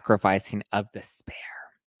public sacrificing of the spare.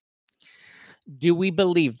 Do we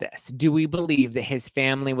believe this? Do we believe that his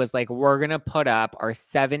family was like, we're going to put up our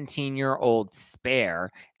 17-year-old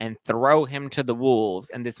spare and throw him to the wolves,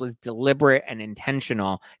 and this was deliberate and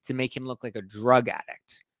intentional to make him look like a drug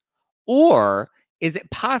addict? Or is it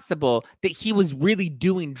possible that he was really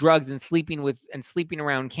doing drugs and sleeping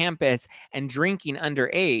around campus and drinking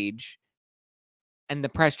underage, and the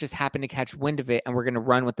press just happened to catch wind of it, and we're going to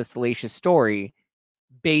run with the salacious story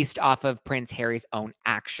based off of Prince Harry's own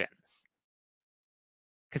actions?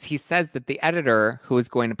 Because he says that the editor who was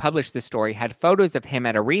going to publish the story had photos of him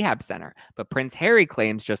at a rehab center. But Prince Harry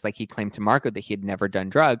claims, just like he claimed to Marco that he had never done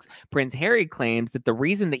drugs, Prince Harry claims that the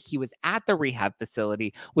reason that he was at the rehab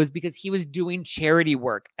facility was because he was doing charity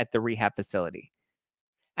work at the rehab facility.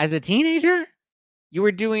 As a teenager, you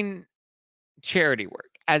were doing charity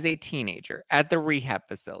work. as a teenager at the rehab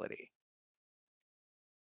facility,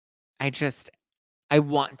 I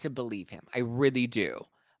want to believe him. I really do.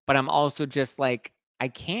 But I'm also just like, I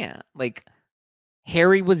can't. Like,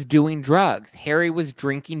 Harry was doing drugs. Harry was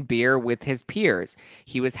drinking beer with his peers.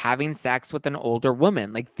 He was having sex with an older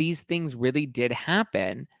woman. Like, these things really did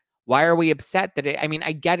happen. Why are we upset that I mean,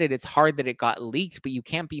 I get it. It's hard that it got leaked, but you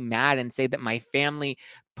can't be mad and say that my family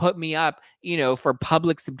put me up, for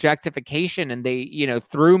public subjectification and they,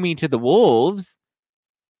 threw me to the wolves.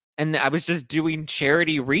 And I was just doing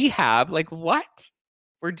charity rehab. Like, what?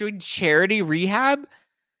 We're doing charity rehab?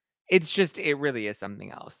 It really is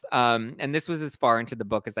something else. And this was as far into the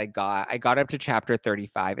book as I got. I got up to chapter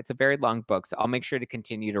 35. It's a very long book, so I'll make sure to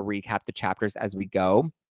continue to recap the chapters as we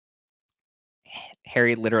go.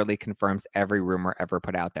 Harry literally confirms every rumor ever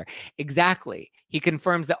put out there. Exactly. He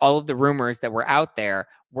confirms that all of the rumors that were out there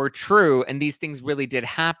were true and these things really did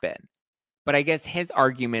happen. But I guess his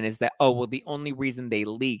argument is that, oh, well, the only reason they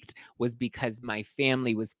leaked was because my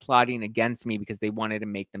family was plotting against me because they wanted to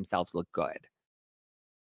make themselves look good.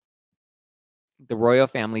 The royal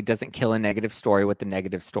family doesn't kill a negative story with a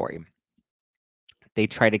negative story. They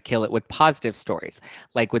try to kill it with positive stories,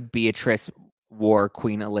 like with Beatrice wore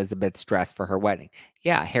Queen Elizabeth's dress for her wedding.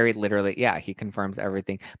 Yeah, Harry literally, he confirms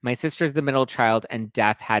everything. My sister's the middle child, and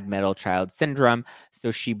Deaf had middle child syndrome,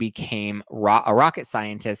 so she became a rocket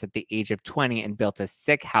scientist at the age of 20 and built a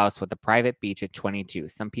sick house with a private beach at 22.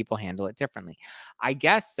 Some people handle it differently. I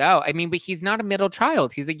guess so. I mean, but he's not a middle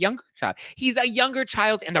child. He's a younger child. He's a younger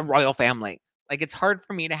child in the royal family. Like, it's hard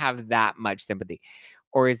for me to have that much sympathy.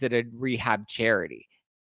 Or is it a rehab charity?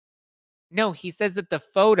 No, he says that the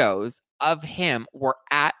photos of him were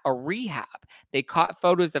at a rehab. They caught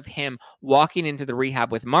photos of him walking into the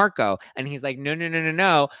rehab with Marco. And he's like, no, no, no, no,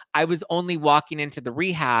 no. I was only walking into the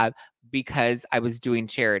rehab because I was doing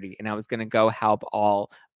charity and I was going to go help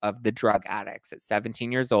all of the drug addicts at 17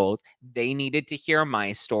 years old. They needed to hear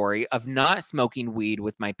my story of not smoking weed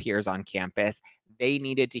with my peers on campus. They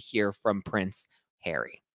needed to hear from Prince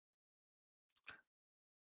Harry.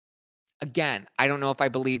 Again, I don't know if I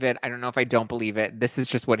believe it. I don't know if I don't believe it. This is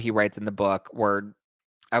just what he writes in the book. We're,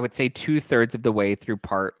 I would say, 2/3 of the way through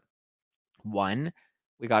part 1.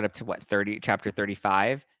 We got up to what, chapter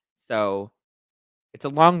 35. So it's a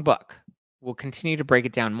long book. We'll continue to break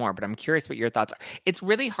it down more, but I'm curious what your thoughts are. It's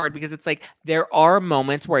really hard because it's like there are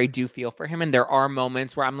moments where I do feel for him, and there are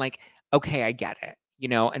moments where I'm like, okay, I get it,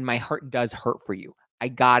 and my heart does hurt for you. I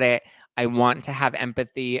got it. I want to have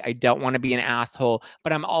empathy. I don't want to be an asshole,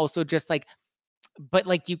 but I'm also just like, but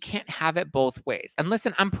like you can't have it both ways. And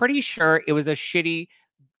listen, I'm pretty sure it was a shitty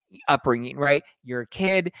upbringing, right? You're a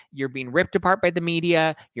kid, you're being ripped apart by the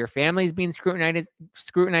media, your family's being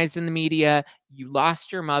scrutinized in the media, you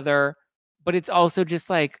lost your mother, but it's also just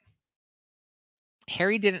like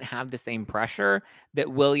Harry didn't have the same pressure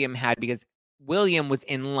that William had because William was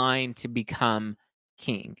in line to become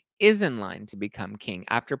king, is in line to become king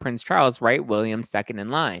after Prince Charles, right? William's second in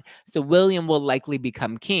line. So William will likely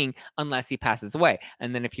become king unless he passes away.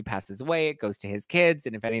 And then if he passes away, it goes to his kids.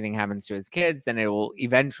 And if anything happens to his kids, then it will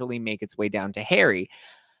eventually make its way down to Harry.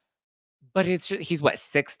 But he's what,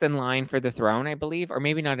 sixth in line for the throne, I believe, or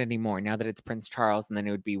maybe not anymore now that it's Prince Charles. And then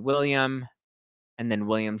it would be William and then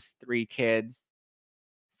William's 3 kids.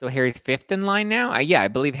 So Harry's fifth in line now? I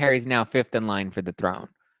believe Harry's now fifth in line for the throne.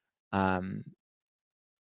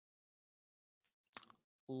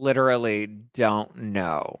 Literally don't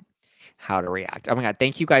know how to react. Oh my God.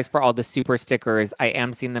 Thank you guys for all the super stickers. I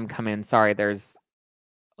am seeing them come in. Sorry, there's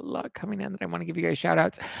a lot coming in that I want to give you guys shout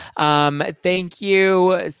outs. Thank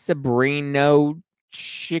you, Sabrino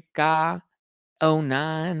Chica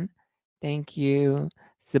 09. Thank you,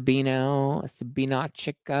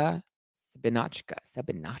 Sabinochica.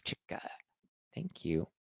 Thank you.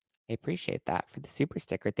 I appreciate that for the super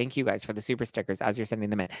sticker. Thank you guys for the super stickers as you're sending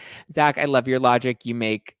them in. Zach, I love your logic. You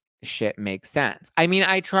make shit make sense. I mean,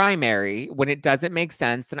 I try, Mary. When it doesn't make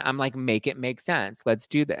sense, then I'm like, make it make sense. Let's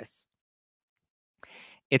do this.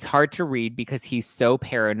 It's hard to read because he's so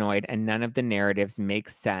paranoid and none of the narratives make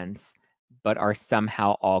sense, but are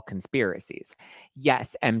somehow all conspiracies.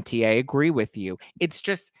 Yes, MT, I agree with you. It's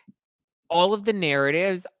just all of the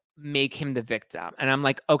narratives make him the victim. And I'm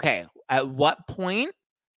like, okay, at what point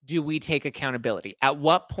do we take accountability? At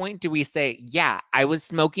what point do we say, yeah, I was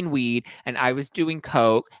smoking weed and I was doing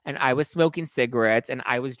coke and I was smoking cigarettes and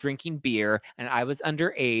I was drinking beer and I was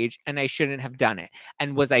underage and I shouldn't have done it?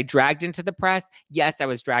 And was I dragged into the press? Yes, I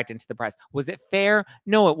was dragged into the press. Was it fair?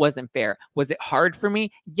 No, it wasn't fair. Was it hard for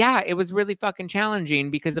me? Yeah, it was really fucking challenging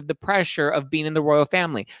because of the pressure of being in the royal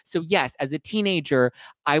family. So yes, as a teenager,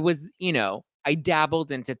 I was, I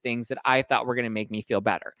dabbled into things that I thought were going to make me feel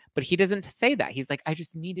better. But he doesn't say that. He's like, I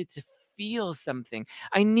just needed to feel something.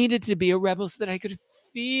 I needed to be a rebel so that I could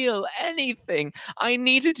feel anything. I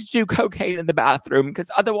needed to do cocaine in the bathroom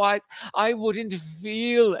because otherwise I wouldn't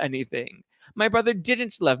feel anything. My brother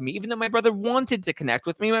didn't love me, even though my brother wanted to connect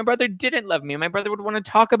with me. My brother didn't love me. My brother would want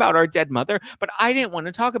to talk about our dead mother, but I didn't want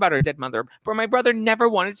to talk about our dead mother. But my brother never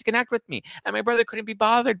wanted to connect with me, and my brother couldn't be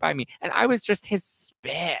bothered by me, and I was just his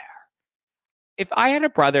spare. If I had a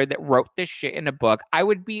brother that wrote this shit in a book, I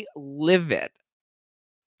would be livid.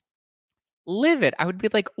 Livid. I would be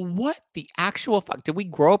like, what the actual fuck? Did we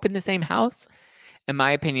grow up in the same house? In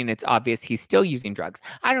my opinion, it's obvious he's still using drugs.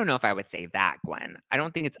 I don't know if I would say that, Gwen. I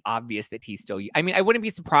don't think it's obvious that he's still. I mean, I wouldn't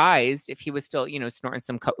be surprised if he was still, snorting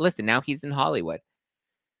some. Listen, now he's in Hollywood.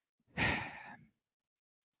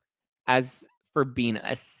 As for being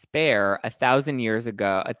a spare, 1,000 years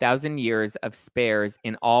ago, 1,000 years of spares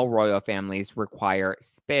in all royal families require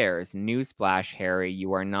spares. Newsflash, Harry,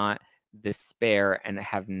 you are not the spare and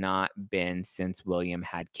have not been since William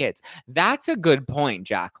had kids. That's a good point,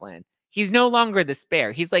 Jacqueline. He's no longer the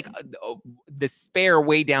spare. He's like the spare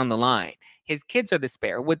way down the line. His kids are the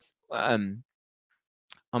spare.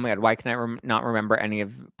 Oh my God, why can I not remember any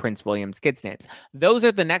of Prince William's kids' names? Those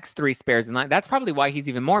are the next three spares in line. That's probably why he's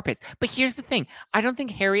even more pissed. But here's the thing. I don't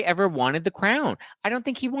think Harry ever wanted the crown. I don't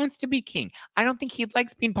think he wants to be king. I don't think he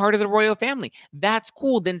likes being part of the royal family. That's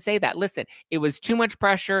cool. Then say that. Listen, it was too much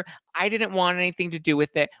pressure. I didn't want anything to do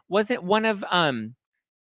with it. Wasn't one of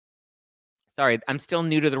sorry, I'm still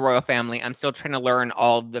new to the royal family. I'm still trying to learn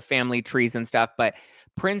all the family trees and stuff. But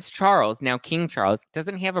Prince Charles, now King Charles,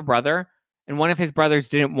 doesn't he have a brother? And one of his brothers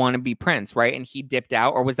didn't want to be prince, right? And he dipped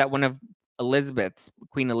out. Or was that one of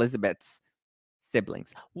Queen Elizabeth's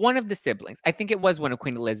siblings? One of the siblings. I think it was one of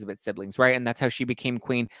Queen Elizabeth's siblings, right? And that's how she became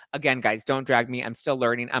queen. Again, guys, don't drag me. I'm still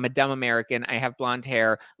learning. I'm a dumb American. I have blonde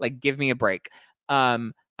hair. Like, give me a break.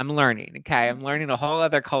 I'm learning, okay? I'm learning a whole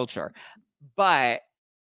other culture. But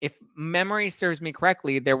if memory serves me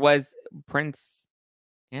correctly, there was Prince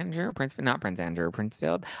Andrew, not Prince Andrew, Prince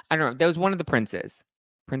Philip. I don't know. There was one of the princes.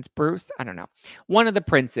 Prince Bruce? I don't know. One of the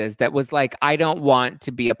princes that was like, I don't want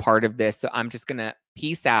to be a part of this, so I'm just going to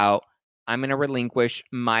peace out. I'm going to relinquish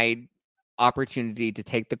my opportunity to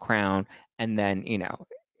take the crown. And then,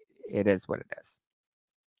 it is what it is.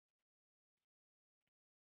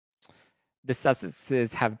 The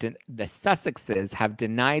Sussexes have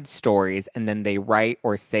denied stories, and then they write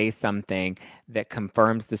or say something that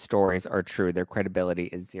confirms the stories are true. Their credibility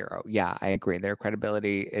is zero. Yeah, I agree. Their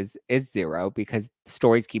credibility is zero because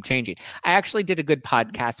stories keep changing. I actually did a good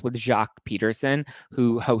podcast with Jacques Peterson,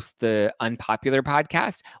 who hosts the Unpopular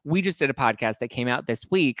podcast. We just did a podcast that came out this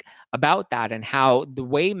week about that and how the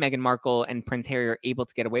way Meghan Markle and Prince Harry are able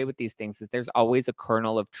to get away with these things is there's always a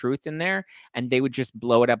kernel of truth in there, and they would just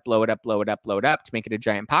blow it up to make it a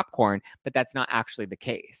giant popcorn, but that's not actually the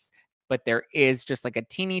case. But there is just like a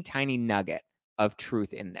teeny tiny nugget of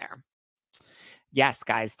truth in there. Yes,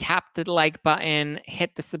 guys, tap the like button,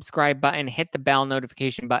 hit the subscribe button, hit the bell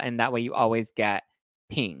notification button. That way you always get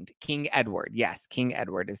pinged. King Edward. Yes, King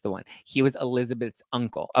Edward is the one. He was Elizabeth's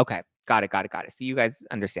uncle. Okay, got it. So you guys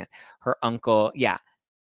understand. Her uncle, yeah,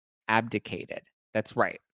 abdicated. That's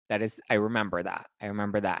right. I remember that. I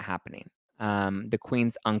remember that happening. The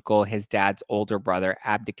queen's uncle, his dad's older brother,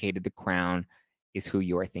 abdicated the crown, is who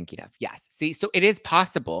you are thinking of. Yes. See, so it is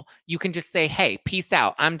possible. You can just say, hey, peace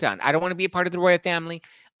out. I'm done. I don't want to be a part of the royal family.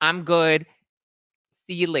 I'm good.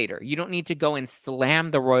 See you later. You don't need to go and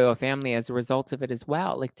slam the royal family as a result of it as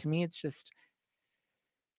well. Like, to me, it's just,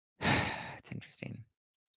 it's interesting.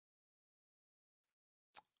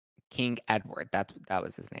 King Edward, that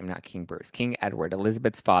was his name, not King Bruce. King Edward,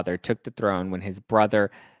 Elizabeth's father, took the throne when his brother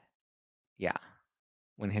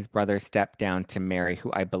stepped down to marry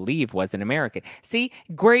who I believe was an American. See,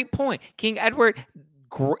 great point. King Edward,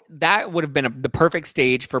 that would have been the perfect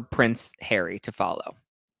stage for Prince Harry to follow.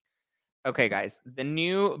 Okay, guys, the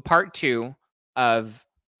new part 2 of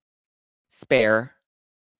Spare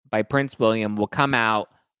by Prince William will come out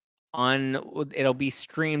it'll be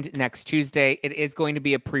streamed next Tuesday. It is going to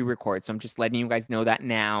be a pre-record, so I'm just letting you guys know that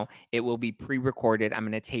now. It will be pre-recorded. I'm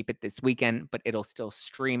going to tape it this weekend, but it'll still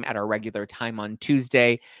stream at our regular time on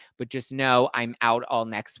Tuesday. But just know I'm out all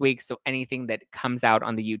next week, so anything that comes out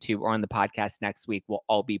on the YouTube or on the podcast next week will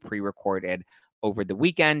all be pre-recorded over the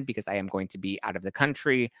weekend because I am going to be out of the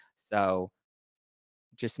country. So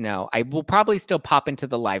just know I will probably still pop into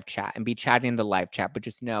the live chat and be chatting in the live chat, but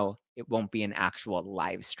just know it won't be an actual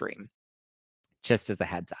live stream. just as a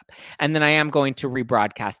heads up. And then I am going to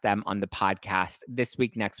rebroadcast them on the podcast this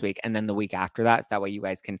week, next week, and then the week after that. So that way you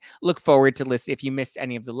guys can look forward to listen. If you missed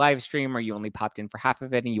any of the live stream or you only popped in for half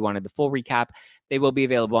of it and you wanted the full recap, they will be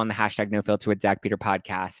available on the hashtag No Filter with Zack Peter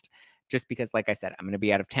podcast. Just because, like I said, I'm going to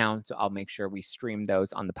be out of town. So I'll make sure we stream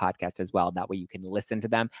those on the podcast as well. That way you can listen to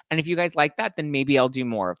them. And if you guys like that, then maybe I'll do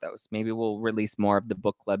more of those. Maybe we'll release more of the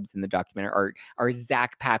book clubs in the documentary or our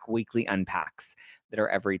Zack Pack weekly unpacks that are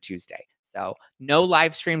every Tuesday. So no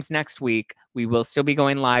live streams next week. We will still be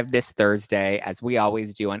going live this Thursday, as we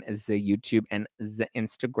always do on the YouTube and the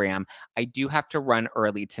Instagram. I do have to run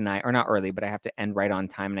early tonight, or not early, but I have to end right on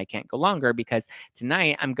time, and I can't go longer because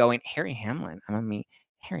tonight I'm going Harry Hamlin. I'm going to meet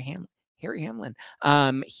Harry Hamlin. Harry Hamlin.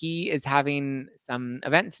 He is having some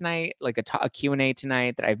event tonight, like a Q&A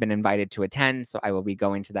tonight that I've been invited to attend. So I will be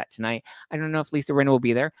going to that tonight. I don't know if Lisa Rinna will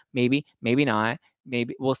be there. Maybe, maybe not.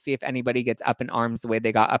 Maybe we'll see if anybody gets up in arms the way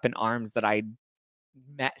they got up in arms that I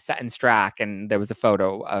met Sutton Strack and there was a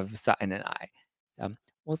photo of Sutton and I. So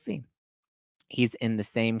we'll see. He's in the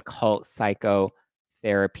same cult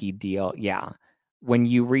psychotherapy deal. Yeah. When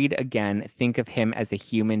you read again, think of him as a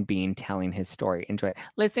human being telling his story. Enjoy it.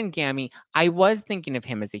 Listen, Gammy, I was thinking of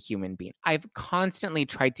him as a human being. I've constantly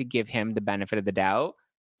tried to give him the benefit of the doubt.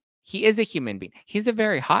 He is a human being. He's a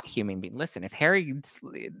very hot human being. Listen, if Harry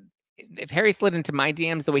slid into my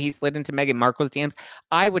DMs the way he slid into Meghan Markle's DMs,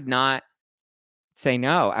 I would not say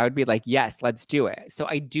no. I would be like, yes, let's do it. So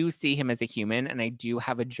I do see him as a human and I do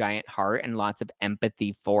have a giant heart and lots of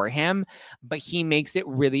empathy for him, but he makes it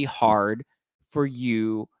really hard for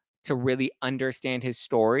you to really understand his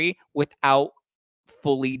story without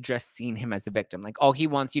fully just seeing him as a victim. Like all he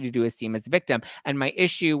wants you to do is see him as a victim. And my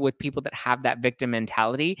issue with people that have that victim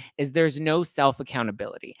mentality is there's no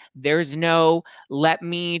self-accountability. There's no, let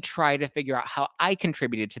me try to figure out how I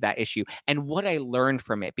contributed to that issue and what I learned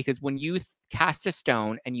from it. Because when you cast a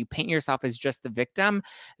stone and you paint yourself as just the victim,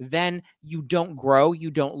 then you don't grow,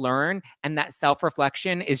 you don't learn, and that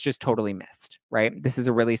self-reflection is just totally missed, right? This is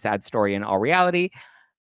a really sad story in all reality.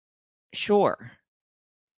 Sure.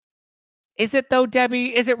 Is it though,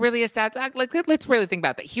 Debbie? Is it really a sad like let's really think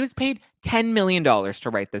about that. He was paid $10 million to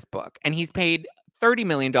write this book, and he's paid $30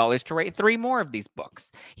 million to write 3 more of these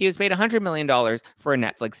books. He was paid $100 million for a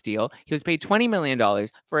Netflix deal. He was paid $20 million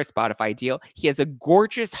for a Spotify deal. He has a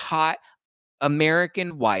gorgeous, hot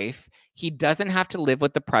American wife. He doesn't have to live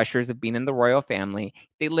with the pressures of being in the royal family.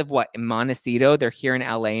 They live what, in Montecito? They're here in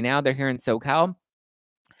LA now. They're here in SoCal.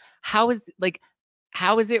 How is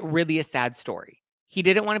it really a sad story? He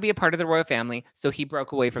didn't want to be a part of the royal family, so he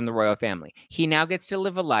broke away from the royal family. He now gets to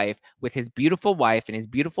live a life with his beautiful wife and his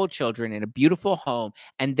beautiful children in a beautiful home,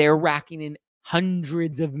 and they're racking in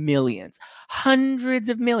hundreds of millions. Hundreds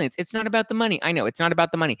of millions. It's not about the money. I know, it's not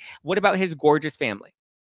about the money. What about his gorgeous family?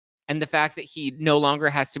 And the fact that he no longer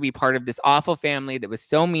has to be part of this awful family that was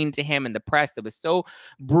so mean to him and the press that was so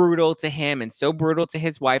brutal to him and so brutal to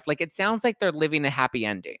his wife. Like, it sounds like they're living a happy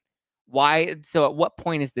ending. Why? So at what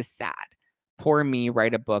point is this sad? Poor me,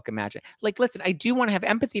 write a book, imagine. Like, listen, I do want to have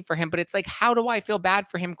empathy for him, but it's like, how do I feel bad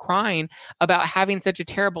for him crying about having such a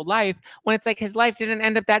terrible life when it's like his life didn't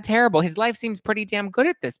end up that terrible? His life seems pretty damn good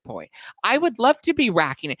at this point. I would love to be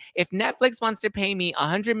racking it. If Netflix wants to pay me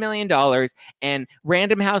 $100 million and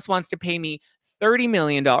Random House wants to pay me $30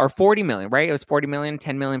 million or $40 million, right? It was $40 million,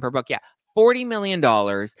 $10 million per book. Yeah. $40 million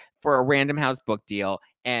for a Random House book deal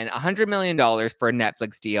and $100 million for a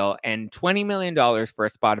Netflix deal and $20 million for a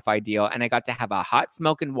Spotify deal. And I got to have a hot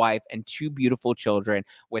smoking wife and 2 beautiful children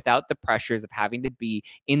without the pressures of having to be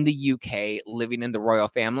in the UK living in the royal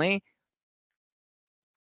family.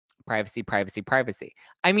 Privacy, privacy, privacy.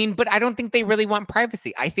 I mean, but I don't think they really want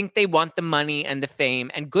privacy. I think they want the money and the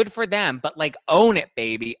fame, and good for them, but like, own it,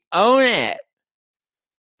 baby. Own it.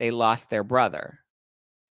 They lost their brother.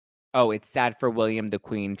 Oh, it's sad for William, the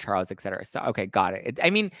Queen, Charles, etc. So, okay, got it. I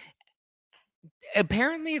mean,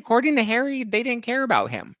 apparently, according to Harry, they didn't care about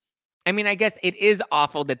him. I mean, I guess it is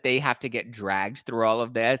awful that they have to get dragged through all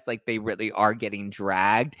of this. Like, they really are getting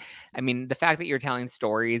dragged. I mean, the fact that you're telling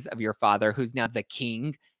stories of your father, who's now the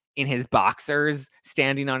king in his boxers,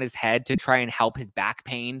 standing on his head to try and help his back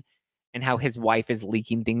pain, and how his wife is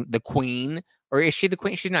leaking things, the queen, or is she the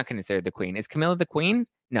queen? She's not considered the queen. Is Camilla the queen?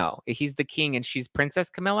 No, he's the king and she's Princess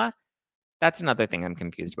Camilla. That's another thing I'm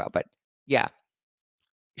confused about. But yeah,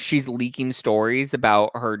 she's leaking stories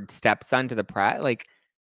about her stepson to the press. Like,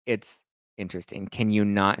 it's interesting. Can you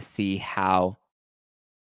not see how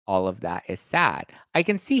all of that is sad? I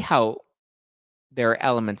can see how there are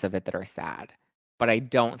elements of it that are sad, but I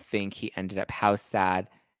don't think he ended up how sad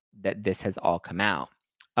that this has all come out.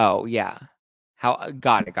 Oh, yeah.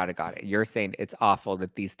 Got it. You're saying it's awful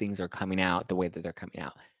that these things are coming out the way that they're coming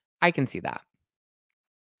out. I can see that.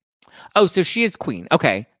 Oh, so she is queen.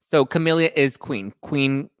 Okay. So Camilla is queen.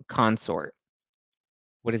 Queen consort.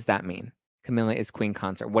 What does that mean? Camilla is queen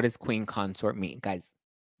consort. What does queen consort mean? Guys,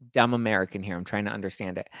 dumb American here. I'm trying to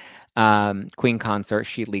understand it. Queen consort,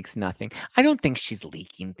 she leaks nothing. I don't think she's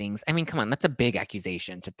leaking things. I mean, come on, that's a big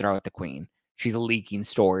accusation to throw at the queen. She's leaking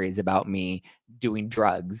stories about me doing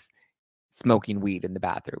drugs, smoking weed in the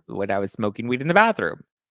bathroom. When I was smoking weed in the bathroom.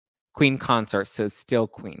 Queen consort, so still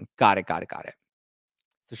queen. Got it.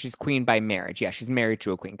 So she's queen by marriage. Yeah, she's married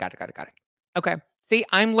to a queen. Got it. Okay. See,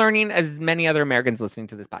 I'm learning as many other Americans listening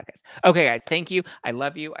to this podcast. Okay, guys, thank you. I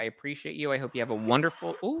love you. I appreciate you. I hope you have a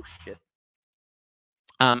wonderful. Oh shit.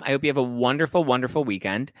 I hope you have a wonderful, wonderful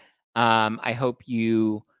weekend. I hope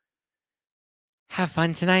you have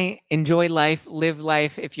fun tonight. Enjoy life. Live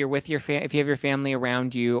life. If you're with your if you have your family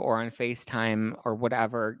around you or on FaceTime or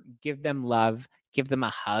whatever, give them love. Give them a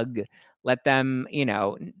hug. Let them,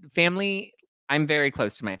 family. I'm very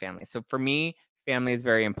close to my family. So for me, family is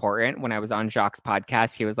very important. When I was on Jacques'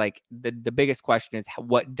 podcast, he was like, the biggest question is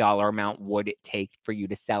what dollar amount would it take for you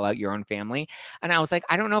to sell out your own family? And I was like,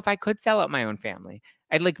 I don't know if I could sell out my own family.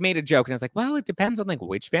 I made a joke and I was like, well, it depends on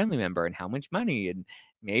which family member and how much money. And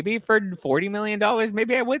maybe for $40 million,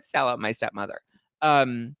 maybe I would sell out my stepmother.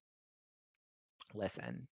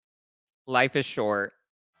 Listen, life is short.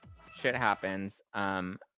 Shit happens.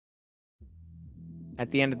 At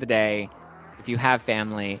the end of the day, if you have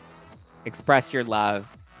family, express your love,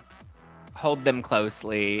 hold them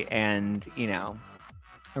closely, and,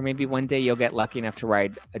 or maybe one day you'll get lucky enough to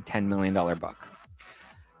write a $10 million book.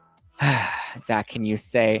 Zach, can you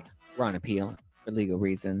say we're on appeal for legal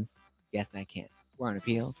reasons? Yes, I can. We're on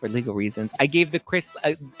appeal for legal reasons. I gave an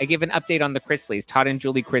update on the Chrisleys, Todd and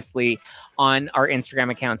Julie Chrisley, on our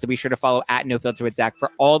Instagram account. So be sure to follow @NoFilterWithZach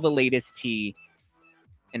for all the latest tea.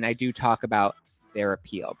 And I do talk about their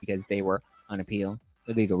appeal because they were on appeal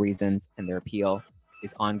for legal reasons, and their appeal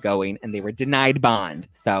is ongoing, and they were denied bond.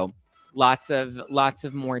 So lots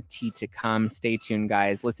of more tea to come. Stay tuned,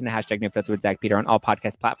 guys. Listen to #NoFilterWithZachPeter on all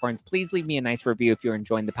podcast platforms. Please leave me a nice review if you're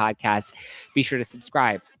enjoying the podcast. Be sure to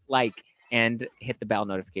subscribe, like, and hit the bell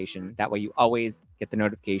notification. That way you always get the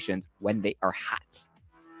notifications when they are hot.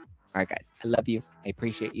 All right, guys. I love you. I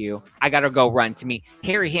appreciate you. I got to go run to meet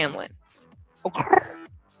Harry Hamlin. Okay.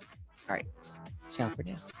 All right. Ciao for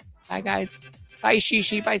now. Bye, guys. Bye,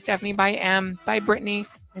 Shishi. Bye, Stephanie. Bye, M. Bye, Brittany.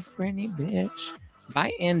 It's Brittany, bitch.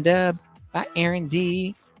 Bye, N-Dub. Bye, Aaron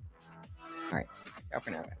D. All right. Ciao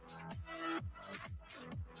for now, guys.